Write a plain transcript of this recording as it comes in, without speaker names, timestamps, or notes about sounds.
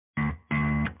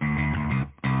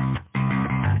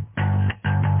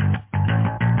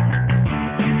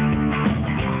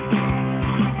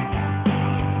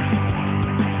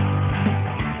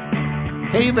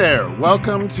Hey there,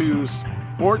 welcome to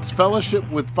Sports Fellowship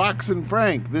with Fox and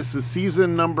Frank. This is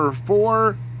season number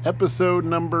 4, episode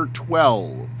number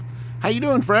 12. How you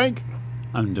doing, Frank?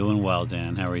 I'm doing well,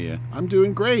 Dan. How are you? I'm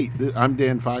doing great. I'm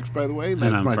Dan Fox, by the way. And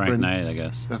I'm Frank Knight, I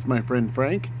guess. That's my friend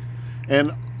Frank.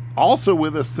 And also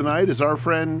with us tonight is our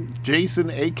friend Jason,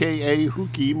 a.k.a.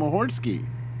 Hookie Mahorsky.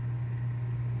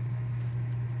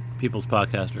 People's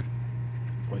podcaster.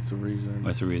 Voice of Reason.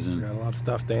 Voice of Reason. Got a lot of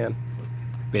stuff, Dan.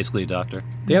 Basically a doctor.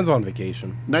 Dan's on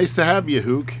vacation. Nice to have you,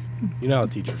 Hook. You know how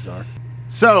teachers are.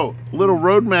 So, a little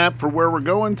roadmap for where we're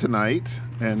going tonight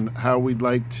and how we'd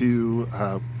like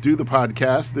to do the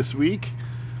podcast this week.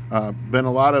 Been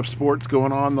a lot of sports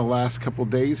going on the last couple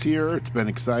days here. It's been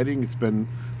exciting. It's been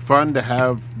fun to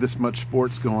have this much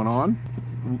sports going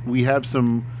on. We have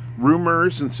some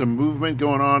rumors and some movement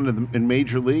going on in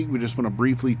Major League. We just want to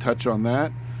briefly touch on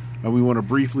that. We want to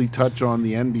briefly touch on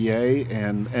the NBA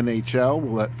and NHL.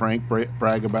 We'll let Frank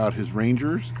brag about his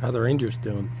Rangers. How the Rangers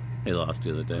doing? They lost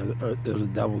the other day. Are the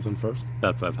Devils in first?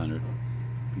 About 500.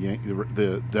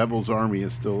 The Devils' Army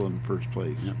is still in first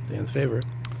place. Yep. Dan's favorite.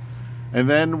 And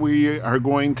then we are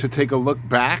going to take a look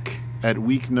back at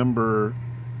week number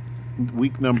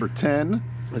 10.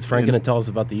 Is Frank going to tell us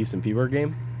about the Easton Peabody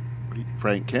game?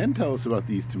 Frank can tell us about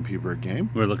the Easton Peabody game.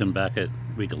 We're looking back at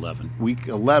week 11. Week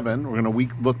 11. We're going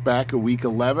to look back at week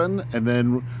 11, and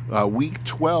then week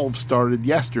 12 started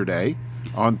yesterday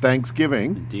on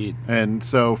Thanksgiving. Indeed. And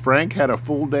so Frank had a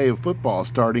full day of football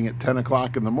starting at 10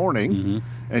 o'clock in the morning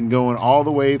and going all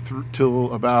the way through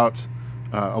till about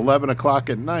 11 o'clock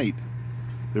at night.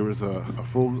 There was a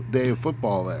full day of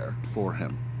football there for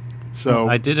him. So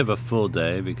I did have a full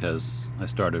day because I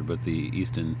started with the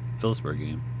Easton-Phillipsburg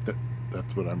game.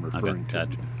 That's what I'm referring to.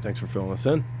 Gotcha. Thanks for filling us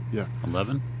in. Yeah.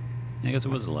 11? I guess it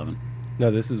was 11.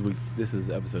 No, this is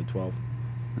episode 12.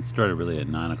 It started really at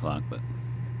 9 o'clock, but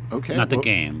Okay. not the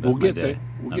game, but We'll my get day.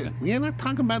 there. We're not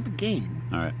talking about the game.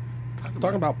 All right.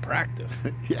 Talking about practice.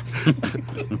 Yeah.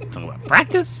 Talking about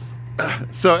practice?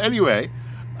 So anyway,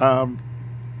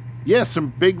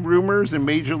 some big rumors in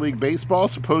Major League Baseball.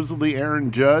 Supposedly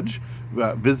Aaron Judge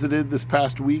visited this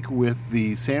past week with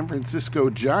the San Francisco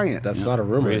Giants. That's not a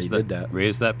rumor. He did that.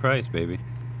 Raise that price, baby.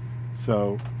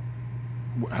 So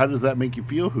how does that make you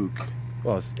feel, Hook?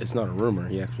 Well, it's not a rumor.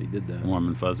 He actually did that. Warm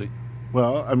and fuzzy.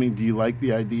 Well, I mean, do you like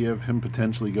the idea of him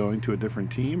potentially going to a different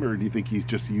team, or do you think he's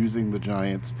just using the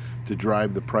Giants to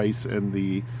drive the price and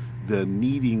the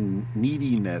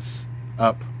neediness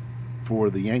up for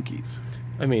the Yankees?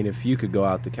 I mean, if you could go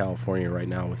out to California right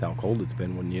now with how cold it's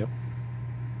been, wouldn't you?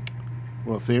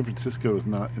 Well, San Francisco is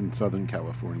not in Southern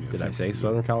California. Did I say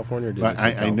Southern California? Or did But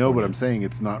I say I know, but California? I'm saying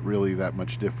it's not really that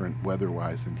much different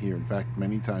weather-wise than here. In fact,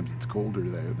 many times it's colder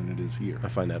there than it is here. I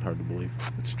find that hard to believe.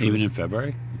 It's true. Even in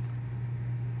February?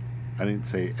 I didn't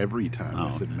say every time.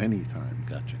 I said okay. many times.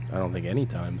 Gotcha. I don't think any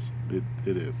times.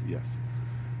 It is, yes.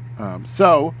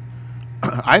 So,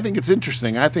 I think it's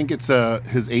interesting. I think it's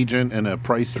his agent and a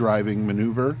price-driving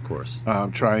maneuver. Of course.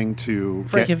 Trying to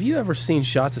Frank, have you ever seen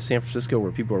shots of San Francisco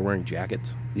where people are wearing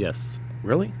jackets? Yes.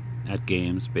 Really? At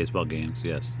games, baseball games,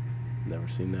 yes. Never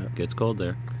seen that. Gets cold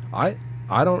there. I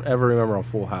don't ever remember on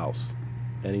Full House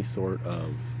any sort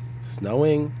of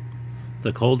snowing.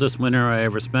 The coldest winter I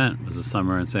ever spent was the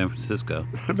summer in San Francisco.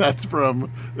 That's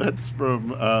from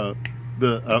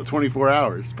the 24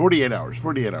 hours, 48 hours.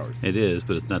 It is,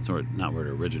 but it's not where it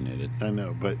originated. I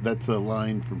know, but that's a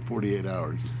line from 48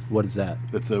 Hours. What is that?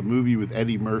 That's a movie with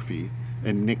Eddie Murphy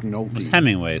and Nick It was Nolte.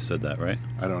 Hemingway said that, right?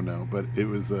 I don't know, but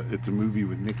it's a movie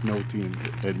with Nick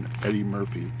Nolte and Eddie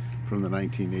Murphy from the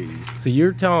 1980s. So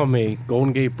you're telling me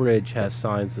Golden Gate Bridge has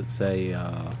signs that say,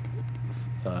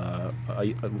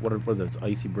 what are those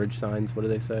icy bridge signs? What do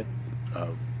they say?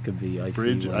 Could be icy.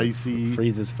 Bridge, when icy.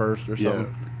 freezes first or Yeah.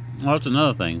 something. Well, that's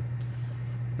another thing.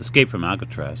 Escape from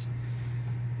Alcatraz.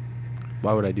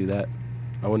 Why would I do that?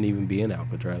 I wouldn't even be in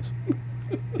Alcatraz.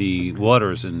 The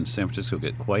waters in San Francisco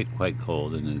get quite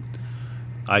cold, and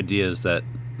the idea is that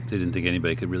they didn't think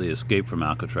anybody could really escape from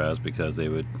Alcatraz because they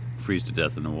would freeze to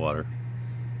death in the water.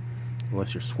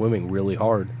 Unless you're swimming really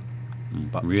hard.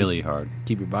 But Really hard.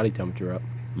 Keep your body temperature up.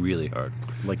 Really hard.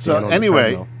 Like So Dan on the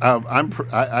anyway, treadmill.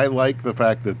 I like the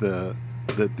fact that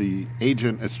the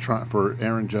agent is for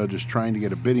Aaron Judge is trying to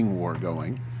get a bidding war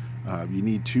going. You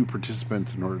need two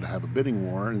participants in order to have a bidding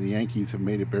war, and the Yankees have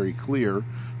made it very clear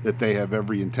that they have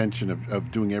every intention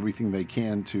of doing everything they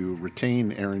can to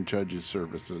retain Aaron Judge's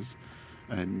services.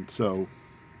 And so,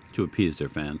 To appease their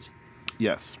fans.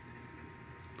 yes,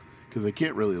 because they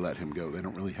can't really let him go. They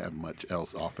don't really have much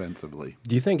else offensively.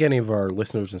 Do you think any of our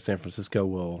listeners in San Francisco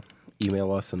will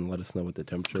email us and let us know what the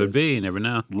temperature Could is? be. You never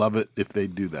know. Love it if they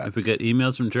do that. If we get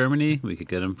emails from Germany, we could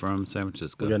get them from San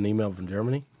Francisco. We got an email from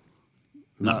Germany?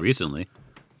 Not recently.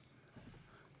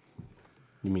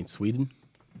 You mean Sweden?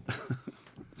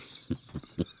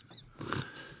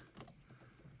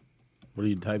 What are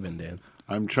you typing, Dan?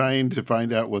 I'm trying to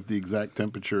find out what the exact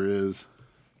temperature is.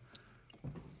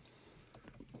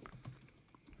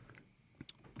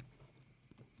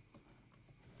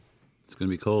 It's going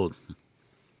to be cold.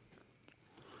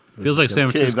 Feels like San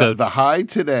Okay, Francisco. the high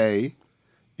today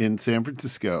in San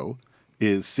Francisco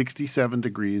is 67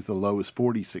 degrees. The low is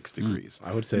 46 degrees.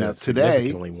 I would say now, that's today,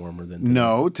 significantly warmer than today.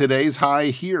 no, today's high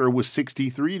here was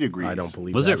 63 degrees. I don't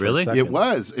believe Was that it for a really? second. It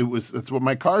was. It was. That's what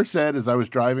my car said as I was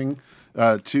driving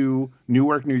to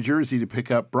Newark, New Jersey to pick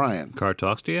up Brian. Car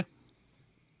talks to you?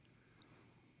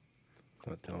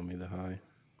 Not telling me the high.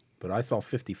 But I saw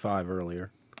 55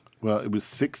 earlier. Well, it was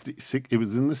 60. It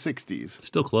was in the 60s.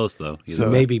 Still close, though.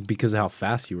 So- Maybe because of how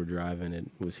fast you were driving, it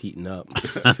was heating up.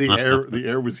 the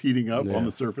air was heating up Yeah. on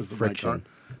the surface of Friction. my car.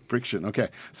 Friction. Okay.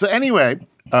 So anyway,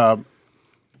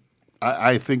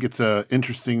 I think it's an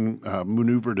interesting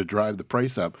maneuver to drive the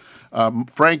price up.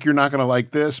 Frank, you're not going to like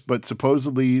this, but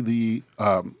supposedly the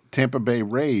Tampa Bay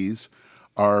Rays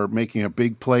are making a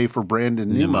big play for Brandon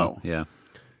Nimmo. Yeah.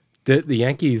 The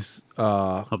Yankees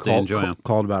Hope they enjoy him.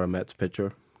 called about a Mets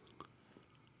pitcher.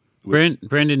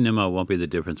 Brandon Nimmo won't be the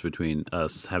difference between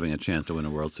us having a chance to win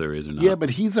a World Series or not. Yeah,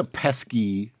 but he's a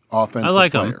pesky offensive I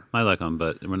like player. him. I like him,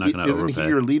 but we're not going to Isn't overpay. he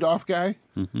your leadoff guy?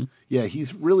 Mm-hmm. Yeah,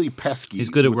 he's really pesky. He's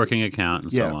good at working a count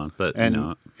and so on, but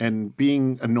and and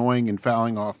being annoying and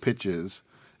fouling off pitches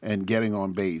and getting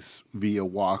on base via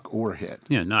walk or hit.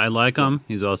 yeah, no, I like him.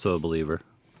 He's also a believer,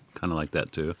 kind of like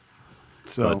that too.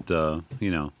 So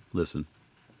But listen,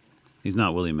 he's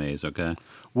not Willie Mays, okay?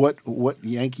 what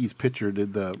Yankees pitcher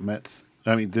did the Mets?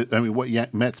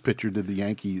 What Mets pitcher did the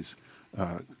Yankees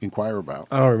inquire about?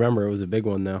 I don't remember. It was a big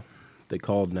one, though. They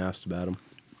called and asked about him.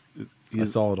 I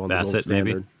saw it on the Gold Bassett,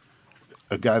 maybe? Standard.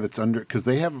 A guy that's under because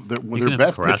they have their can have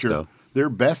best Carrasco. pitcher. Their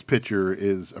best pitcher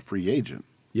is a free agent.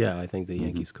 Yeah, I think the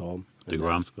Yankees called. and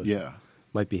DeGrom? asked, but Yeah,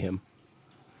 Might be him.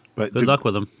 but Good luck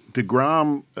with him.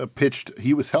 DeGrom pitched.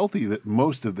 He was healthy that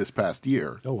most of this past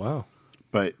year, Oh, wow.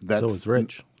 but that's So was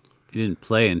Rich. He didn't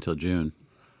play until June.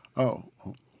 Oh,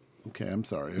 okay. I'm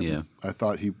sorry. Yeah. I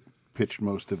thought he pitched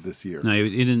most of this year. No, he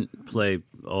didn't play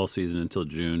all season until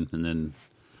June, and then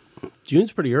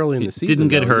June's pretty early in he the season. didn't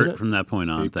get though, hurt isn't it? from that point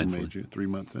on, April, May, thankfully. June, 3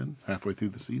 months in, halfway through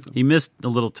the season. He missed a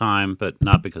little time, but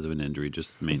not because of an injury,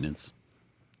 just maintenance.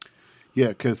 Yeah,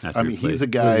 because After he he's played. a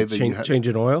guy Was that it you ha-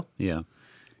 changing oil? Yeah.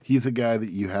 he's a guy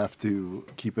that you have to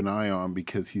keep an eye on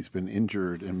because he's been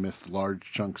injured and missed large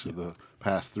chunks of the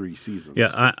past 3 seasons.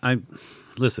 Yeah, I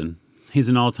listen, he's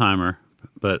an all-timer,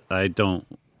 but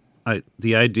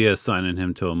the idea of signing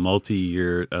him to a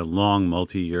long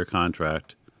multi-year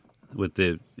contract with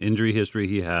the injury history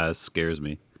he has scares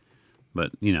me.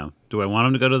 But, do I want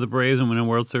him to go to the Braves and win a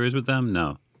World Series with them?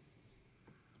 No.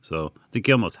 So I think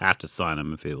you almost have to sign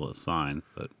him if able to sign.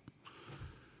 But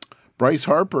Bryce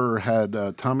Harper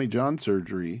had Tommy John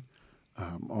surgery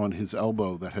on his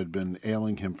elbow that had been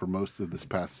ailing him for most of this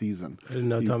past season. I didn't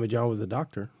know Tommy John was a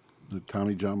doctor.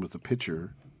 Tommy John was a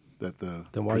pitcher that the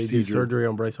Then why did he do procedure- surgery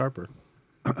on Bryce Harper?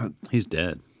 he's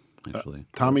dead, actually.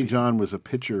 Tommy John was a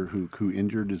pitcher who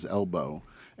injured his elbow,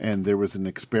 and there was an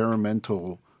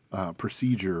experimental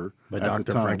procedure By at the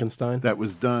Dr. time Frankenstein? that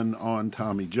was done on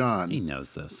Tommy John He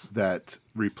knows this. that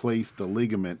replaced the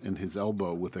ligament in his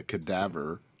elbow with a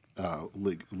cadaver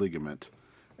ligament,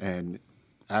 and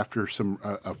after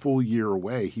a full year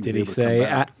away, he Did was he able to say come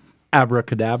back.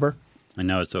 abracadabra? I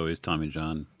know it's always Tommy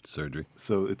John surgery.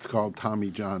 So it's called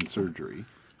Tommy John surgery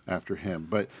after him.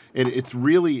 But it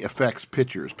really affects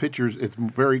pitchers. Pitchers, it's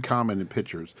very common in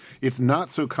pitchers. It's not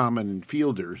so common in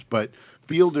fielders, but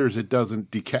fielders it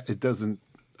doesn't.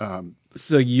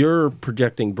 So you're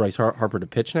projecting Bryce Harper to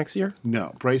pitch next year?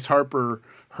 No, Bryce Harper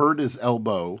hurt his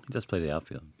elbow. He does play the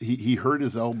outfield. He hurt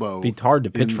his elbow. It's hard to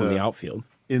pitch in from the outfield.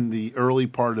 in the early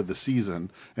part of the season,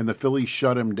 and the Phillies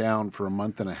shut him down for a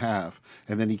month and a half,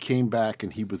 and then he came back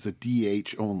and he was a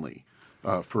DH only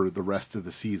for the rest of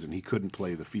the season. He couldn't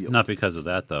play the field. Not because of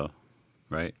that, though,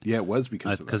 right? Yeah, it was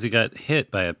because of that. Because he got hit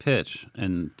by a pitch,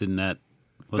 and didn't that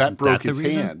That wasn't broke that his the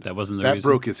reason? hand. That wasn't the that reason.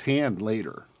 broke his hand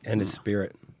later, And his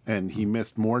spirit. and he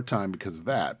missed more time because of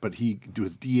that. But he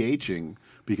was DHing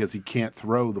because he can't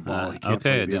throw the ball. He can't okay,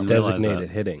 play I the didn't outfield. realize Designated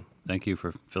that. hitting. Thank you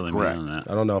for filling Correct. me in on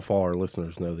that. I don't know if all our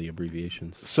listeners know the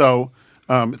abbreviations. So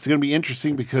It's going to be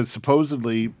interesting because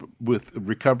supposedly, with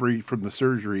recovery from the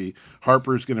surgery,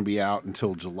 Harper's going to be out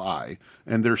until July,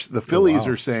 and the Phillies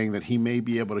are saying that he may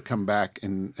be able to come back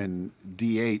and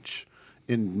DH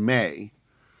in May,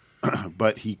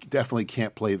 but he definitely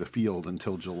can't play the field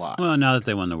until July. Well, now that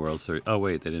they won the World Series. Oh,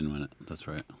 wait, they didn't win it. That's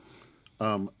right.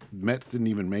 Mets didn't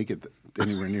even make it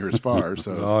anywhere near as far.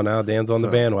 So, now Dan's on the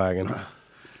bandwagon.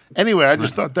 Anyway, I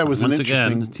just thought that was Once an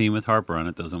interesting. again, a team with Harper on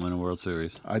it doesn't win a World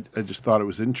Series. I just thought it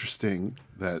was interesting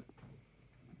that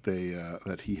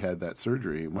that he had that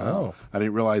surgery. Wow, I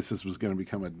didn't realize this was going to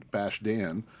become a bash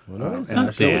Dan. Well, It's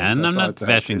not Dan. I'm not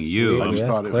bashing you. I I'm just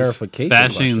thought it was clarification.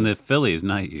 bashing the questions. Phillies,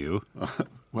 not you.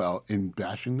 well. In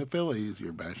bashing the Phillies,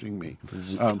 you're bashing me.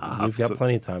 We've got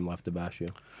plenty of time left to bash you.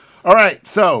 All right,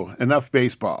 so enough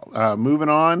baseball. Moving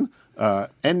on,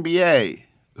 NBA.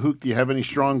 Hook, do you have any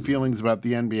strong feelings about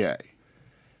the NBA?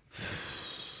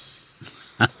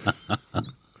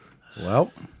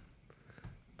 Well,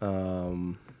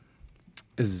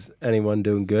 is anyone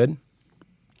doing good?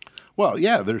 Well,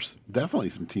 yeah, there's definitely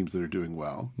some teams that are doing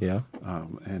well. Yeah.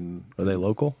 And Are they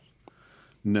local?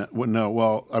 no,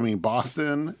 well, I mean,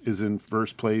 Boston is in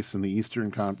first place in the Eastern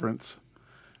Conference,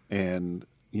 and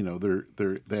you know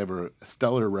they have a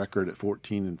stellar record at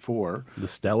 14-4. The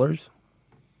Stellars?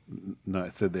 No, I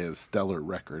said they have a stellar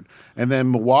record. And then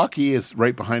Milwaukee is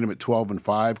right behind them at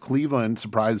 12-5. Cleveland,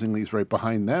 surprisingly, is right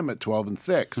behind them at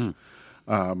 12-6.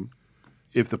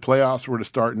 If the playoffs were to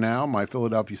start now, my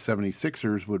Philadelphia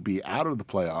 76ers would be out of the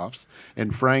playoffs,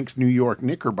 and Frank's New York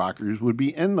Knickerbockers would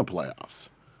be in the playoffs.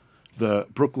 The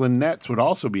Brooklyn Nets would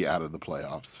also be out of the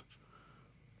playoffs.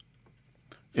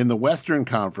 In the Western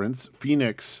Conference,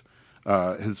 Phoenix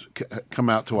has come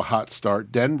out to a hot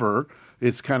start. Denver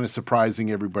is kind of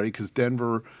surprising everybody because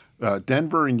Denver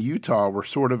and Utah were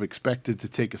sort of expected to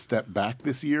take a step back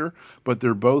this year, but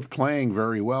they're both playing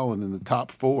very well and in the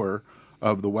top four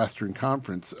of the Western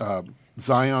Conference.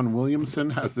 Zion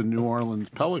Williamson has the New Orleans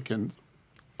Pelicans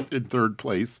in third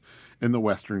place in the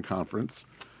Western Conference.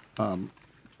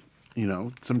 You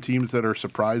know, some teams that are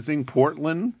surprising.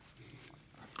 Portland,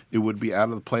 it would be out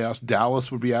of the playoffs.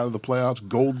 Dallas would be out of the playoffs.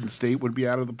 Golden State would be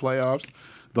out of the playoffs.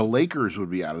 The Lakers would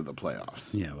be out of the playoffs.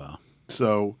 Yeah, well.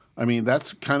 So, I mean,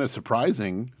 that's kind of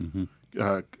surprising,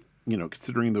 you know,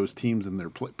 considering those teams and their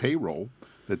payroll,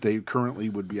 that they currently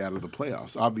would be out of the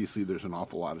playoffs. Obviously, there's an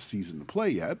awful lot of season to play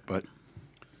yet, but,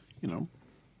 you know.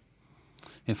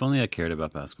 If only I cared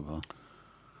about basketball.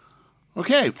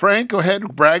 Okay, Frank, go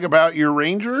ahead, brag about your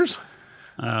Rangers.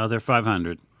 They're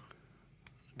 500.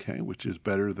 Okay, which is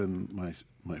better than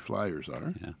my Flyers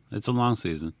are. Yeah, it's a long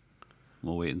season.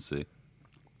 We'll wait and see.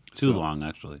 Too long,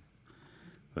 actually.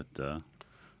 But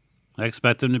I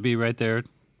expect them to be right there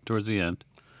towards the end.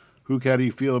 Hook, how do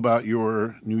you feel about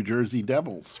your New Jersey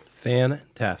Devils?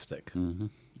 Fantastic.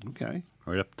 Okay.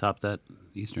 Right up top of that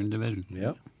Eastern Division.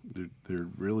 Yep. They're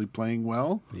really playing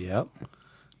well. Yep.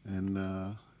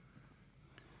 And,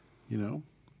 you know,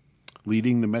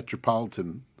 leading the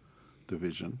Metropolitan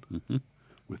Division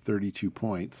with 32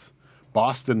 points.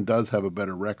 Boston does have a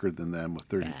better record than them with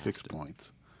 36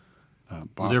 points.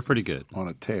 They're pretty good. On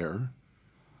a tear.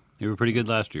 They were pretty good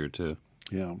last year, too.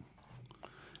 Yeah.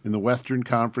 In the Western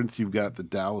Conference, you've got the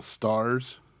Dallas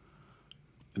Stars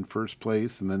in first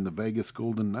place, and then the Vegas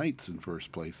Golden Knights in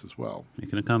first place as well.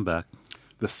 Making a comeback.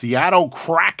 The Seattle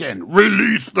Kraken,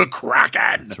 release the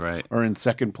Kraken! That's right. Are in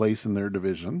second place in their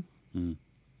division.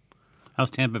 How's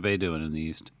Tampa Bay doing in the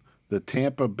East? The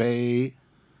Tampa Bay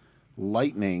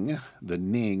Lightning, the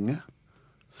Ning,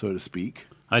 so to speak,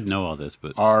 I'd know all this,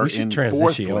 but are We should in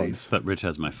fourth transition. place. Rich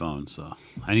has my phone, so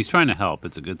and he's trying to help.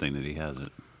 It's a good thing that he has it.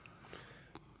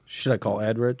 Should I call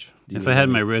Edrich? If I had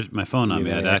my phone on you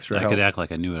me, need I any extra could help? act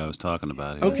like I knew what I was talking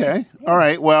about. Here. Okay. All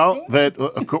right. Well, if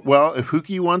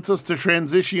Hookie wants us to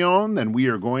transition, then we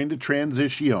are going to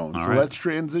transition. So right. let's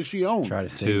transition. Try to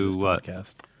save To this what?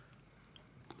 podcast.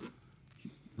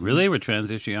 Really? We're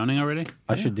transitioning already?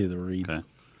 I should do the read. Okay.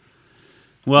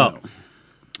 Well,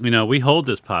 you know, we hold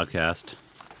this podcast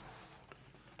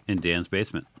in Dan's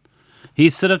basement. He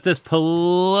set up this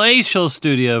palatial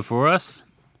studio for us,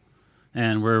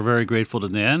 and we're very grateful to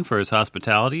Dan for his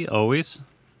hospitality, always.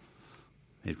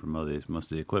 Paid for most of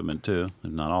the equipment, too,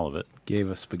 if not all of it. Gave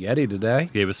us spaghetti today.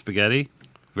 Gave us spaghetti.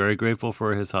 Very grateful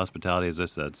for his hospitality, as I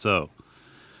said. So,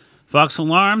 Fox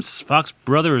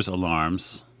Brothers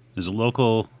Alarms is a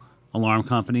local alarm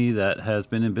company that has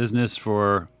been in business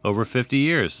for over 50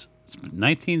 years. It's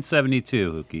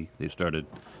 1972, Hookie, they started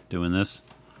doing this.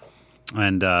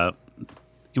 And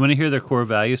you want to hear their core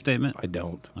value statement? I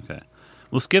don't. Okay.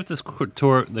 We'll skip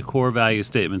the core value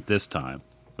statement this time,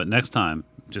 but next time,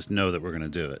 just know that we're going to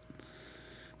do it.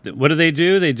 What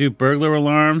do? They do burglar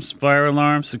alarms, fire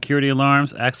alarms, security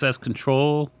alarms, access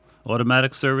control,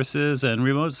 automatic services, and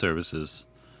remote services.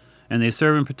 And they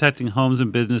serve in protecting homes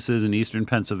and businesses in eastern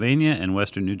Pennsylvania and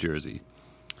western New Jersey.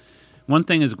 One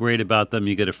thing is great about them,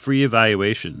 you get a free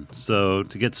evaluation. So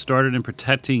to get started in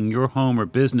protecting your home or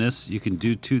business, you can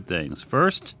do two things.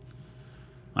 First,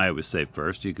 I always say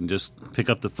first, you can just pick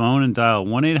up the phone and dial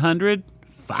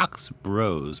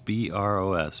 1-800-FOX-BROS,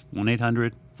 B-R-O-S,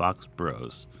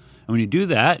 1-800-FOX-BROS. And when you do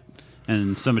that,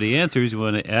 and somebody answers, you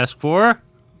want to ask for?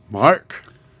 Mark.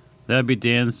 That'd be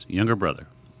Dan's younger brother.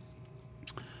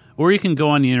 Or you can go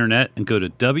on the internet and go to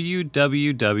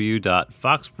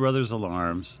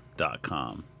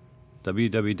www.foxbrothersalarms.com.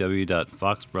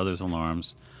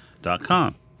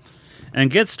 www.foxbrothersalarms.com. And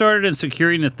get started in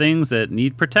securing the things that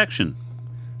need protection.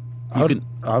 I would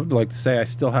like to say I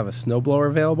still have a snowblower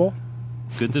available.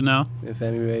 Good to know. If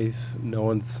no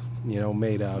one's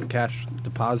made a cash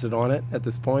deposit on it at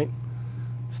this point.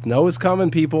 Snow is coming,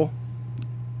 people.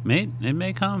 It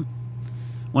may come.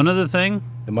 One other thing.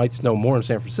 It might snow more in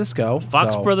San Francisco.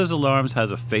 Fox Brothers Alarms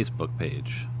has a Facebook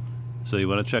page. So you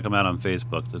want to check them out on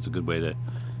Facebook. That's a good way to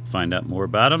find out more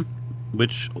about them,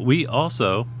 which we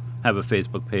also have a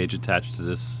Facebook page attached to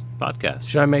this podcast.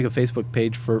 Should I make a Facebook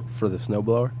page for the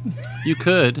snowblower? You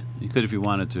could if you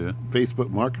wanted to.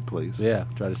 Facebook Marketplace. Yeah,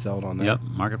 try to sell it on there. Yep,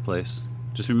 Marketplace.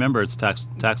 Just remember, it's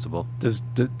taxable. Does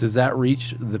that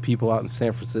reach the people out in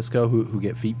San Francisco who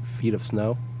get feet of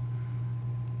snow?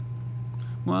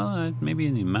 Well, maybe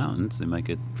in the mountains they might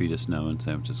get feet of snow in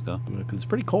San Francisco. Because it's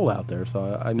pretty cold out there,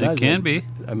 so I imagine it can be.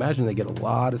 I imagine they get a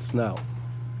lot of snow.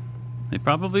 They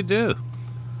probably do.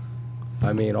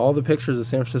 I mean, all the pictures of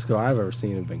San Francisco I've ever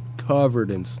seen have been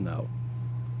covered in snow.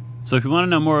 So if you want to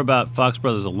know more about Fox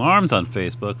Brothers Alarms on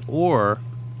Facebook or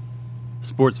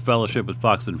Sports Fellowship with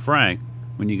Fox and Frank,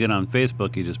 when you get on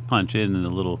Facebook, you just punch in the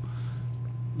little,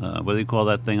 what do you call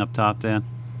that thing up top, Dan?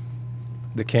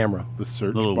 The camera. The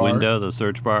search little bar. Window, the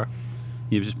search bar.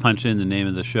 You just punch in the name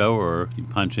of the show, or you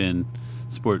punch in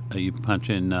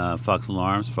Fox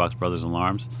Alarms, Fox Brothers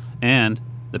Alarms, and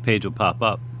the page will pop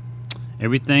up.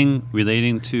 Everything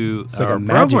relating to It's like our a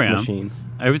magic program, machine.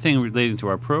 everything relating to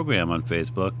our program on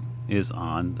Facebook is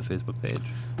on the Facebook page.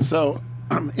 So,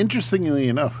 interestingly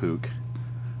enough, Hook,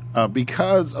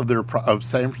 because of of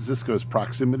San Francisco's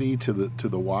proximity to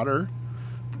the water,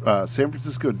 San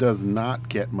Francisco does not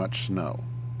get much snow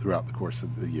throughout the course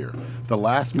of the year. The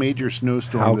last major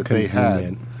snowstorm they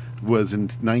had was in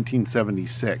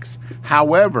 1976.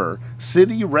 However,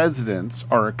 city residents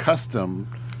are accustomed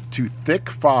to thick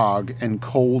fog and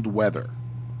cold weather.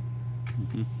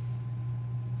 Mm-hmm.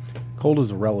 Cold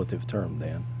is a relative term,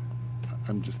 Dan.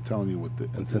 I'm just telling you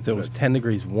and since it was 10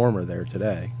 degrees warmer there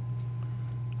today.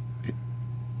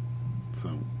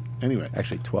 So, anyway.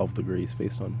 Actually, 12 degrees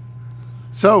based on...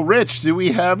 So, Rich, do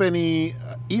we have any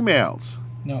emails?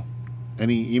 No.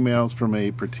 Any emails from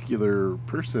a particular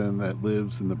person that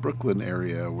lives in the Brooklyn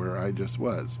area where I just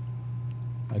was?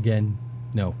 Again,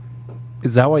 no.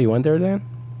 Is that why you went there, Dan?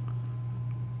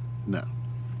 No.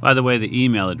 By the way, the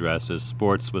email address is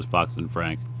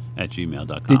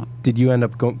sportswithfoxandfrank@gmail.com. Did you end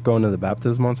up going to the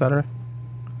baptism on Saturday?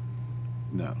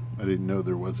 No. I didn't know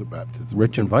there was a baptism.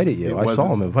 Rich invited you. I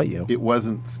saw him invite you. It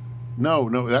wasn't... No,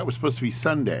 that was supposed to be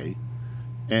Sunday.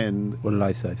 And what did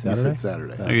I say? Saturday? You said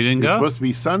Saturday. Oh, you didn't go? It was supposed to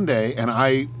be Sunday, and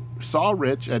I saw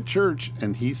Rich at church,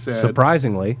 and he said...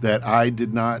 Surprisingly. That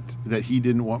he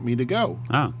didn't want me to go.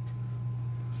 Oh.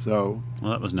 So...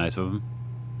 Well, that was nice of him.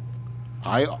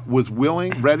 I was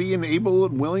ready and able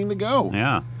and willing to go.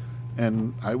 Yeah.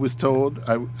 And I was told,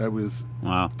 I was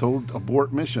told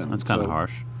abort mission. That's kind of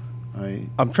harsh.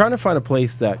 I'm trying to find a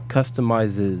place that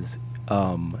customizes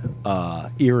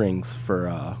earrings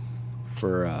for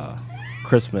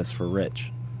Christmas for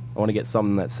Rich. I want to get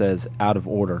something that says out of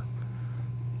order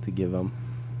to give him.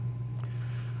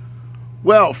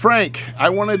 Well, Frank, I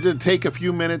wanted to take a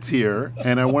few minutes here,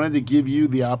 and I wanted to give you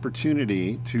the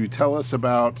opportunity to tell us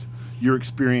about your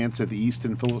experience at the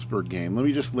Easton Phillipsburg game. Let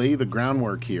me just lay the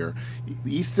groundwork here.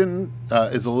 Easton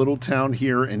is a little town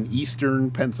here in eastern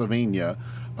Pennsylvania,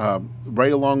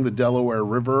 right along the Delaware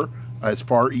River, as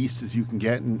far east as you can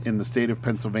get in the state of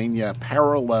Pennsylvania,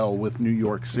 parallel with New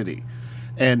York City.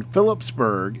 And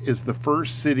Phillipsburg is the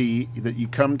first city that you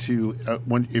come to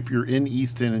if you're in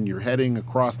Easton and you're heading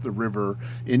across the river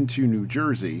into New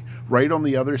Jersey. Right on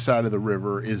the other side of the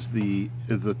river is the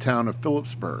town of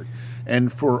Phillipsburg.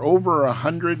 And for over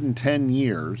 110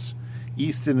 years,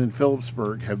 Easton and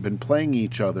Phillipsburg have been playing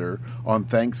each other on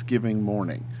Thanksgiving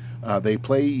morning. They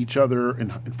play each other in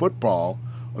football,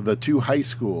 the two high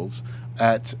schools,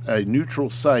 at a neutral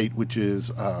site, which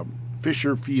is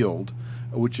Fisher Field,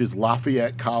 which is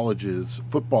Lafayette College's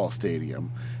football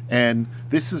stadium. And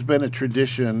this has been a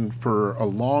tradition for a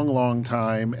long, long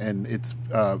time, and it's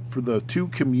for the two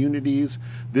communities.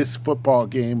 This football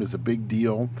game is a big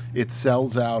deal. It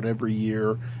sells out every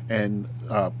year, and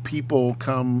people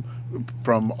come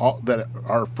from that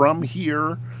are from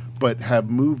here but have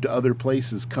moved to other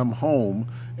places, come home,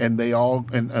 and they all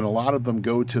and a lot of them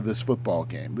go to this football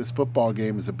game. This football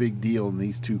game is a big deal in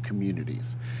these two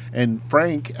communities. And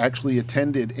Frank actually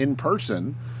attended in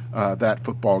person that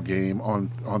football game on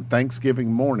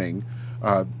Thanksgiving morning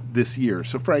this year.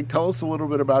 So, Frank, tell us a little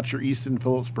bit about your Easton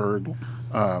Phillipsburg.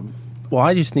 Well,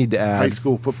 I just need to add high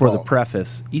school for football. the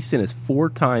preface, Easton is 4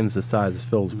 times the size of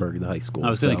Phillipsburg, the high school. I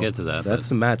was going to get to that. That's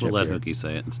the matchup. We'll let here. Hookie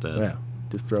say it instead. Yeah,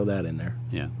 just throw that in there.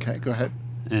 Yeah. Okay, go ahead.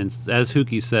 And as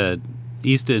Hookie said,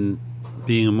 Easton,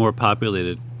 being a more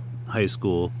populated high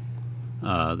school,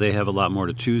 they have a lot more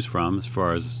to choose from as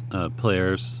far as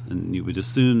players, and you would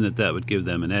assume that would give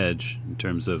them an edge in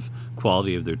terms of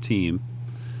quality of their team.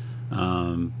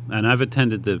 And I've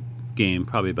attended the game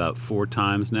probably about 4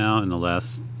 times now in the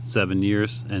last 7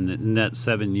 years, and in that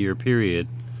 7-year period,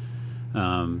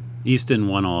 Easton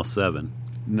won all 7.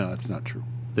 No, that's not true.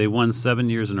 They won 7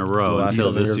 years in a row Well,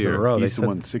 until 7 this years in a year. row. They Easton said-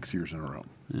 won 6 years in a row.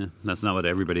 Yeah, that's not what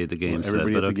everybody at the game said.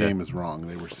 Everybody but at the okay. game is wrong.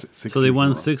 They were 6 So they years won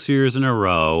in a row. 6 years in a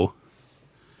row,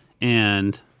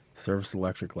 and Service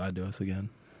Electric lied to us again.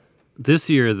 this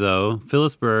year, though,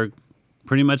 Phillipsburg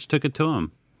pretty much took it to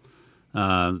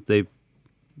them. They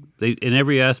in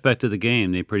every aspect of the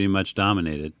game, they pretty much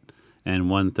dominated and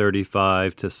won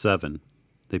 35-7.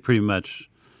 They pretty much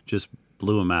just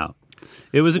blew them out.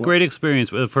 It was a great experience.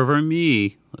 For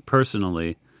me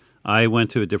personally, I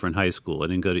went to a different high school. I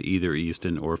didn't go to either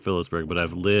Easton or Phillipsburg, but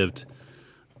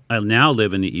I now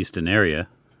live in the Easton area,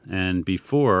 and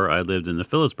before I lived in the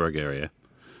Phillipsburg area.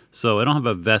 So I don't have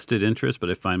a vested interest, but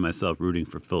I find myself rooting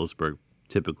for Phillipsburg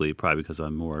typically, probably because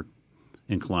I'm more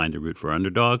inclined to root for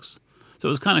underdogs. So it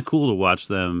was kind of cool to watch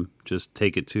them just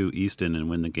take it to Easton and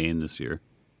win the game this year.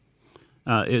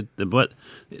 But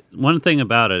one thing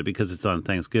about it, because it's on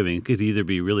Thanksgiving, it could either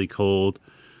be really cold,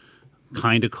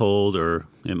 kind of cold, or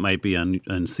it might be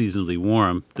unseasonably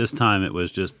warm. This time it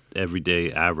was just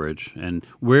everyday average. And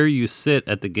where you sit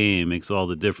at the game makes all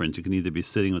the difference. You can either be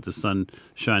sitting with the sun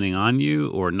shining on you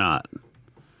or not.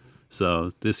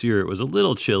 So this year it was a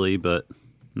little chilly, but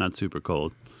not super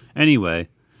cold. Anyway,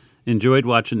 enjoyed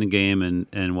watching the game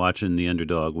and watching the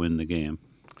underdog win the game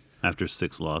after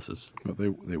 6 losses.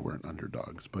 Well, they weren't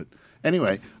underdogs, but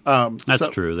anyway, That's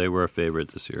true. They were a favorite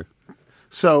this year.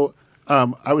 So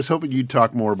I was hoping you'd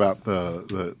talk more about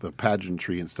the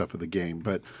pageantry and stuff of the game,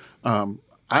 but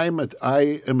I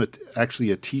am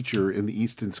actually a teacher in the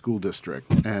Easton School District,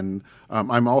 and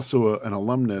I'm also an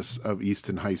alumnus of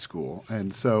Easton High School.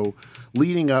 And so,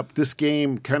 leading up, this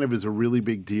game kind of is a really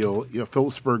big deal. You know,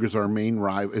 Phillipsburg is our main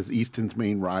rival, is Easton's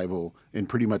main rival in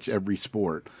pretty much every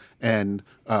sport. And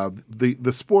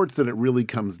the sports that it really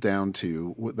comes down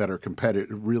to that are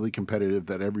really competitive,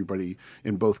 that everybody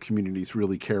in both communities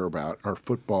really care about, are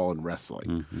football and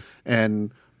wrestling. Mm-hmm.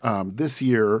 And this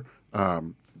year,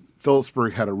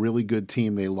 Phillipsburg had a really good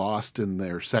team. They lost in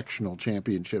their sectional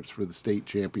championships for the state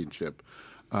championship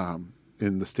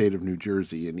in the state of New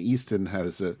Jersey. And Easton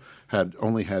had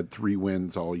only had 3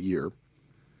 wins all year.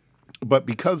 But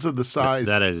because of the size,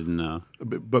 that I didn't know.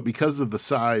 But because of the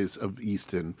size of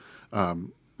Easton,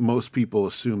 most people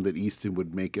assumed that Easton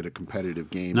would make it a competitive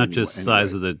game. Not just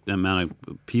size of the amount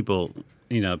of people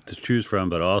to choose from,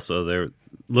 but also they're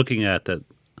looking at the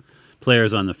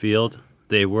players on the field.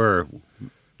 They were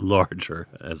larger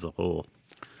as a whole.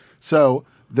 So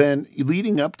then,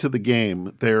 leading up to the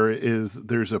game,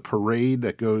 there's a parade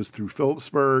that goes through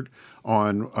Phillipsburg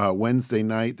on Wednesday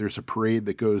night. There's a parade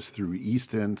that goes through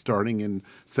Easton, starting in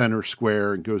Center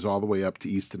Square and goes all the way up to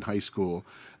Easton High School,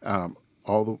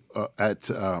 at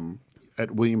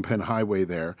William Penn Highway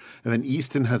there. And then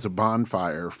Easton has a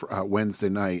bonfire for, Wednesday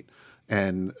night.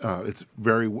 And it's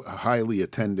very highly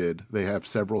attended. They have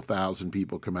several thousand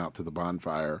people come out to the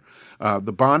bonfire.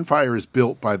 The bonfire is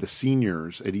built by the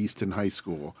seniors at Easton High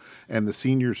School, and the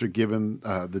seniors are given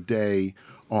the day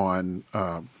on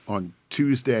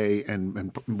Tuesday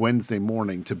and Wednesday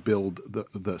morning to build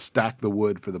the stack the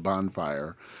wood for the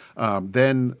bonfire.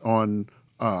 Then on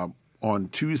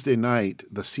Tuesday night,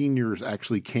 the seniors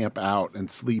actually camp out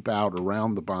and sleep out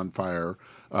around the bonfire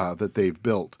that they've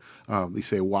built. They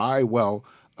say, why? Well,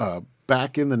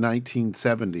 back in the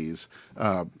 1970s,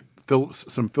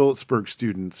 some Phillipsburg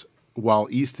students, while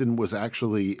Easton was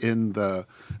actually in the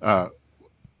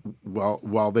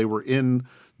while they were in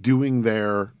doing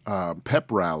their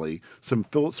pep rally, some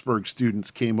Phillipsburg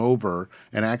students came over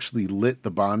and actually lit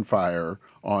the bonfire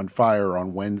on fire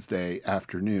on Wednesday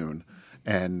afternoon,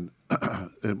 and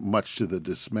much to the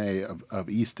dismay of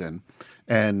Easton.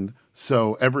 And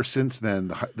so ever since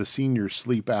then, the seniors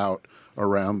sleep out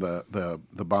around the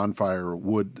bonfire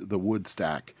the wood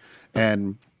stack,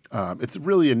 and it's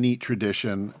really a neat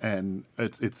tradition, and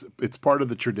it's part of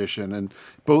the tradition. And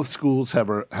both schools have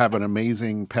an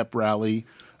amazing pep rally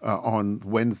on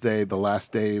Wednesday, the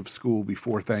last day of school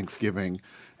before Thanksgiving.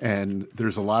 And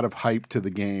there's a lot of hype to the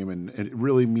game, and it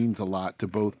really means a lot to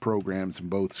both programs and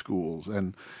both schools.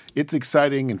 And it's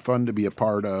exciting and fun to be a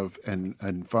part of,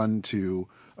 and fun to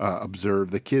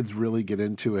observe. The kids really get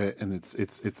into it, and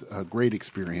it's a great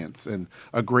experience and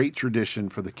a great tradition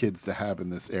for the kids to have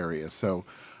in this area. So,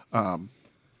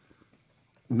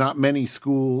 not many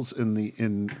schools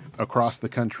across the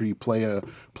country play a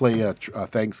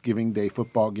Thanksgiving Day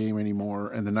football game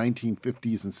anymore. In the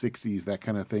 1950s and 60s, that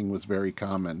kind of thing was very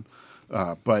common.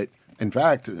 But in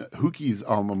fact, Hookie's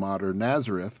alma mater,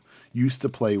 Nazareth, used to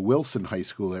play Wilson High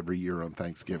School every year on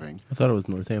Thanksgiving. I thought it was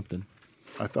Northampton.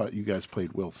 I thought you guys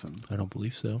played Wilson. I don't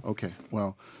believe so. Okay,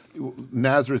 well,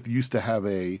 Nazareth used to have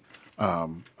a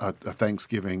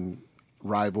Thanksgiving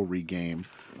rivalry game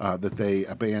that they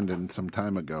abandoned some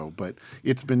time ago. But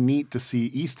it's been neat to see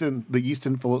the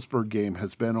Easton Phillipsburg game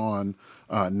has been on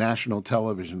national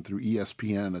television through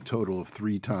ESPN a total of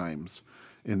 3 times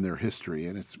in their history,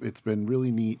 and it's been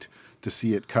really neat to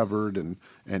see it covered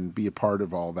and be a part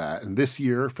of all that. And this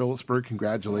year, Phillipsburg,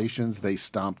 congratulations, they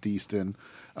stomped Easton.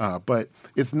 But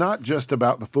it's not just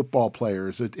about the football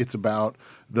players. It's about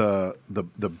the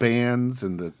bands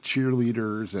and the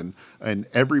cheerleaders and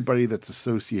everybody that's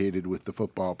associated with the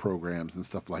football programs and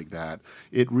stuff like that.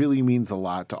 It really means a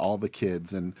lot to all the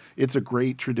kids, and it's a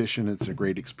great tradition. It's a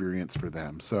great experience for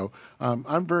them. So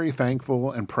I'm very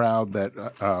thankful and proud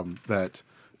that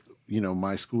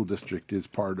my school district is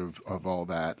part of all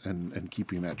that and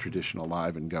keeping that tradition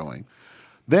alive and going.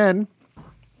 Then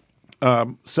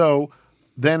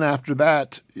after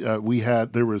that,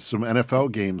 there was some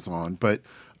NFL games on. But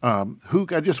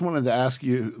Hook, I just wanted to ask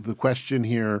you the question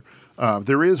here.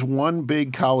 There is one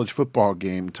big college football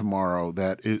game tomorrow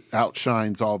that it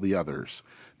outshines all the others.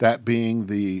 That being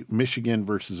the Michigan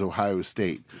versus Ohio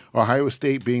State. Ohio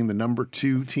State being the number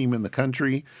 2 team in the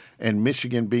country, and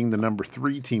Michigan being the number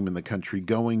 3 team in the country,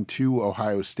 going to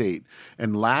Ohio State.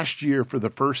 And last year, for the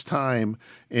first time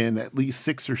in at least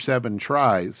 6 or 7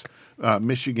 tries,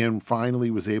 Michigan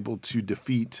finally was able to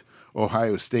defeat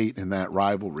Ohio State in that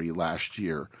rivalry last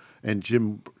year. And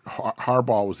Jim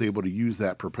Harbaugh was able to use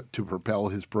that to propel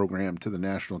his program to the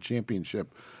national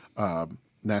championship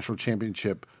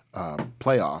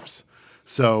playoffs.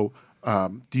 So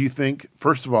do you think,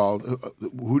 first of all,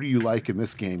 who do you like in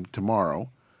this game tomorrow?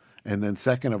 And then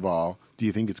second of all, do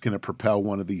you think it's going to propel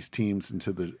one of these teams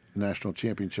into the national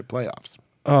championship playoffs?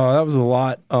 That was a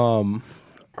lot.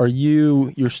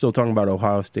 You're still talking about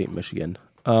Ohio State, Michigan?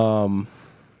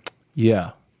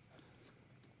 Yeah.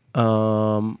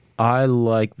 I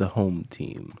like the home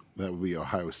team. That would be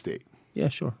Ohio State. Yeah,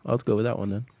 sure. Let's go with that one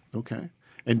then. Okay.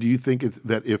 And do you think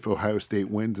that if Ohio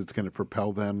State wins, it's going to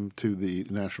propel them to the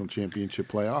national championship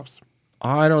playoffs?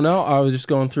 I don't know. I was just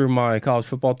going through my college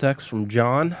football text from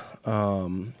John.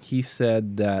 He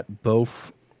said that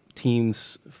both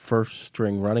teams'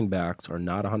 first-string running backs are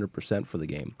not 100% for the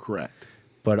game. Correct.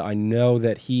 But I know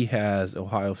that he has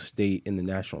Ohio State in the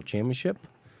national championship.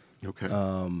 Okay.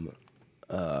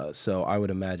 So I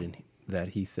would imagine that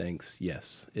he thinks,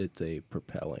 yes, it's a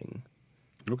propelling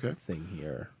thing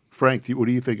here. Frank, what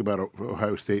do you think about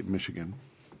Ohio State and Michigan?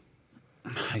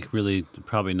 I really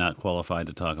probably not qualified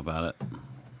to talk about it.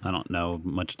 I don't know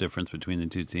much difference between the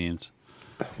two teams.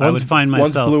 I would find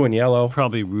myself one's blue and yellow.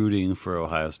 Probably rooting for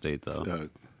Ohio State, though,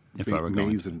 if I were going.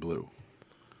 Maize and blue.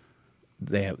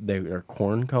 They're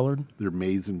corn colored. They're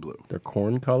maize and blue. They're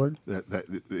corn colored. That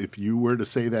if you were to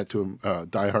say that to a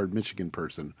diehard Michigan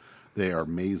person, they are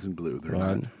maize and blue. They're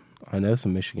not. I know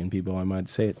some Michigan people. I might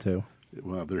say it too.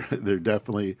 Well, they're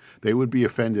definitely, they would be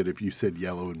offended if you said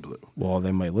yellow and blue. Well,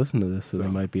 they might listen to this, so they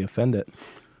might be offended.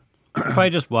 Probably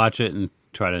just watch it and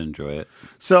try to enjoy it.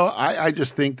 So I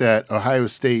just think that Ohio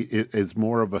State is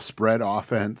more of a spread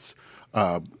offense,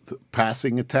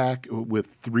 passing attack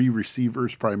with 3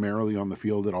 receivers primarily on the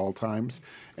field at all times.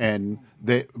 And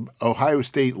Ohio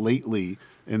State lately,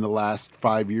 in the last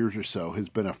 5 years or so, has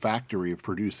been a factory of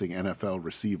producing NFL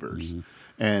receivers. Mm-hmm.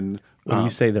 And when you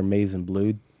say they're maize and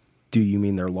blue, do you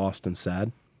mean they're lost and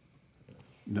sad?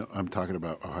 No, I'm talking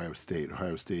about Ohio State.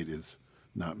 Ohio State is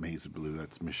not Maize and Blue.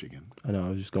 That's Michigan. I know. I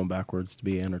was just going backwards to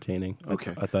be entertaining.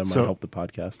 Okay. I thought it might So- help the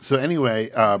podcast. So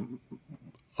anyway,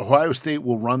 Ohio State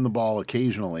will run the ball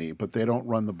occasionally, but they don't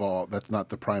run the ball. That's not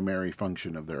the primary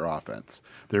function of their offense.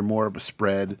 They're more of a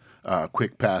spread,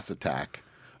 quick pass attack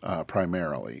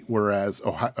primarily, whereas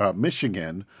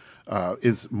Michigan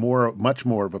is much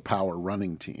more of a power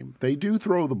running team. They do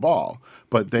throw the ball,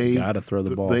 but they Gotta throw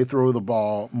the ball. They throw the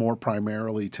ball more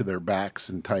primarily to their backs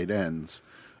and tight ends.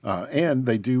 And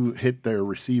they do hit their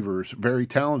receivers, very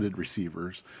talented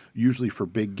receivers, usually for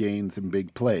big gains and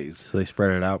big plays. So they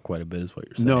spread it out quite a bit, is what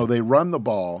you're saying. No, they run the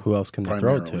ball. Who else can they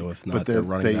throw it to primarily, if but not their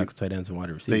running backs, tight ends, and wide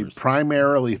They receivers?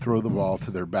 primarily throw the ball to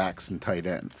their backs and tight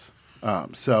ends.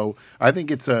 So I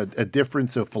think it's a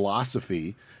difference of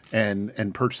philosophy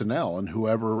and personnel, and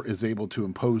whoever is able to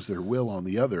impose their will on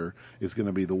the other is going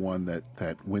to be the one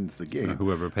that wins the game.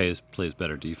 Whoever plays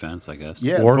better defense, I guess.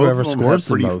 Yeah, Or both whoever of them scores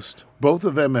have the most. Both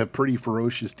of them have pretty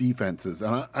ferocious defenses,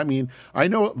 and I mean, I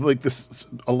know like this.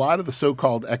 A lot of the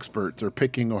so-called experts are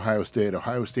picking Ohio State.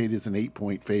 Ohio State is an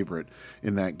 8-point favorite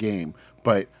in that game,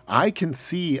 but I can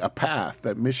see a path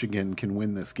that Michigan can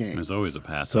win this game. There's always a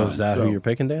path. So is that So- who you're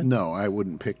picking, Dan? No, I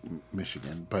wouldn't pick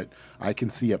Michigan, but I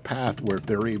can see a path where if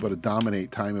they're able to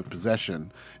dominate time of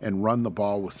possession and run the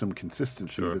ball with some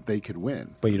consistency, Sure. that they could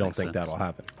win. But you don't Makes think sense. that'll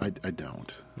happen. I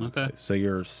don't. Okay. So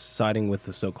you're siding with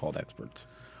the so-called experts.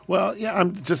 Well, yeah,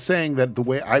 I'm just saying that the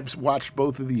way I've watched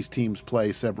both of these teams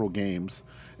play several games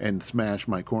and smash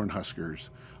my Cornhuskers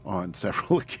on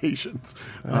several occasions.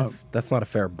 That's not a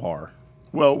fair bar.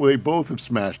 Well, they both have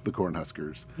smashed the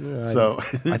Cornhuskers. So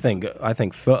I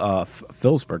think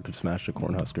Phillipsburg could smash the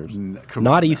Cornhuskers. come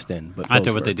Not on now. Easton, but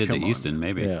After what they Phillipsburg. did to Come on. Easton,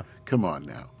 maybe. Yeah. come on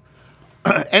now.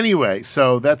 Anyway,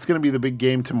 so that's going to be the big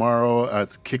game tomorrow.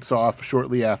 It kicks off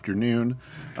shortly after noon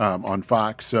on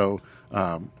Fox. So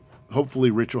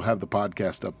hopefully Rich will have the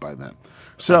podcast up by then.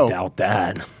 So Doubt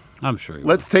that. I'm sure you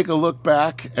let's take a look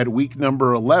back at week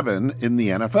number 11 in the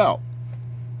NFL. will.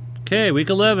 Okay, week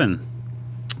 11.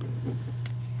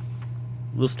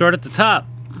 We'll start at the top.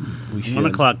 We should. 1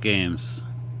 o'clock games.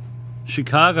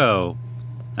 Chicago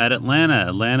at Atlanta.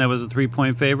 Atlanta was a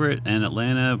 3-point favorite, and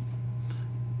Atlanta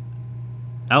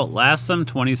outlasts them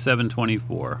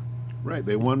 27-24. Right,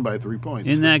 they won by 3 points.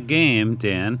 In that game,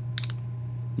 Dan,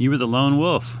 you were the lone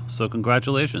wolf, so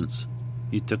congratulations.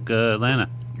 You took Atlanta.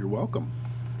 You're welcome.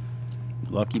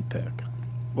 Lucky pick.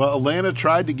 Well, Atlanta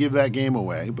tried to give that game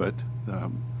away, but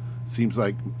seems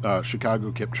like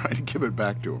Chicago kept trying to give it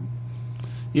back to them.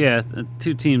 Yeah,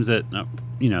 two teams that,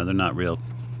 they're not real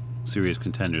serious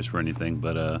contenders for anything,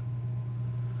 but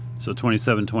so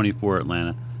 27-24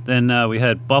 Atlanta. Then we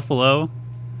had Buffalo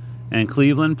and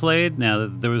Cleveland played. Now,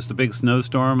 there was the big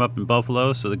snowstorm up in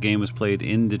Buffalo, so the game was played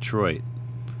in Detroit.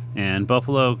 And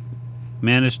Buffalo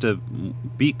managed to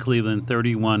beat Cleveland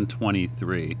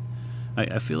 31-23.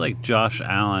 I feel like Josh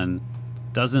Allen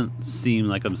doesn't seem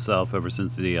like himself ever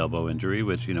since the elbow injury,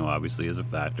 which, obviously is a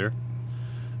factor.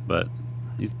 But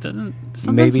he doesn't.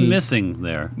 Something's Maybe- missing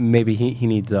there. Maybe he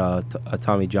needs a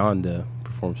Tommy John to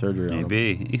perform surgery on him.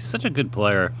 Maybe. He's such a good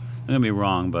player. I'm going to be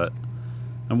wrong, but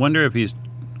I wonder if he's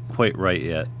quite right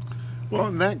yet. Well,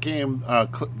 in that game,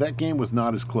 that game was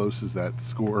not as close as that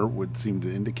score would seem to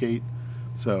indicate.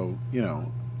 So,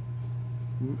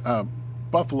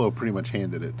 Buffalo pretty much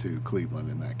handed it to Cleveland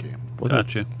in that game.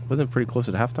 Gotcha. Wasn't it pretty close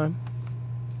at halftime?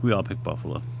 We all picked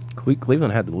Buffalo.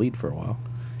 Cleveland had the lead for a while.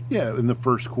 Yeah, in the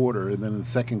first quarter, and then in the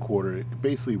second quarter, it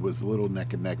basically was a little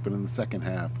neck and neck. But in the second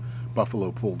half,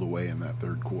 Buffalo pulled away in that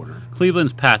third quarter.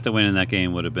 Cleveland's path to win in that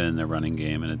game would have been their running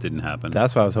game, and it didn't happen.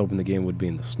 That's why I was hoping the game would be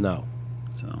in the snow.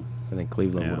 So I think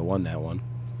Cleveland Yeah. would have won that one.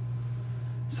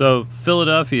 So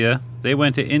Philadelphia, they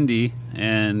went to Indy,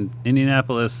 and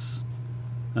Indianapolis,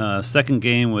 second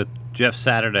game with Jeff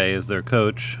Saturday as their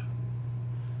coach.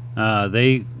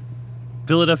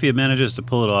 Philadelphia manages to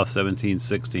pull it off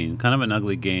 17-16. Kind of an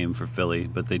ugly game for Philly,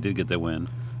 but they did get the win.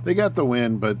 They got the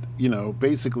win, but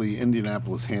basically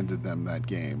Indianapolis handed them that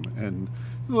game, and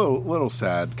a little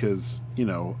sad because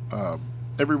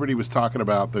everybody was talking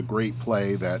about the great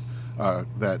play that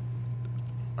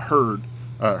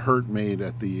Hurt made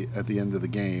at the end of the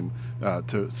game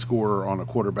to score on a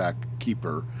quarterback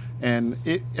keeper, and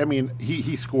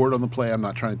he scored on the play. I'm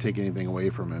not trying to take anything away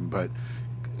from him, but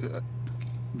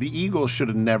the Eagles should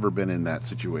have never been in that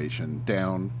situation,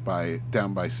 down by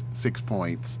 6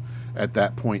 points at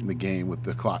that point in the game with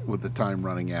the clock, with the time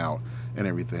running out and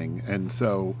everything, and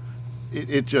so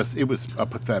it was a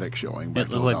pathetic showing. By It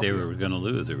looked like they Philadelphia. were going to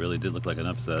lose. It really did look like an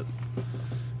upset.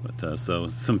 But so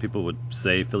some people would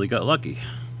say Philly got lucky.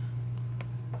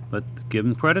 But give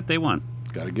them credit, they won.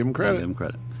 Got to give them Gotta credit. Give them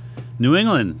credit. New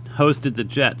England hosted the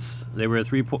Jets. They were a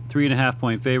 3.5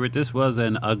 point favorite. This was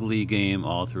an ugly game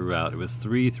all throughout. It was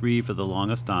 3-3 for the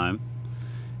longest time,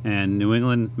 and New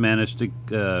England managed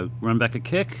to run back a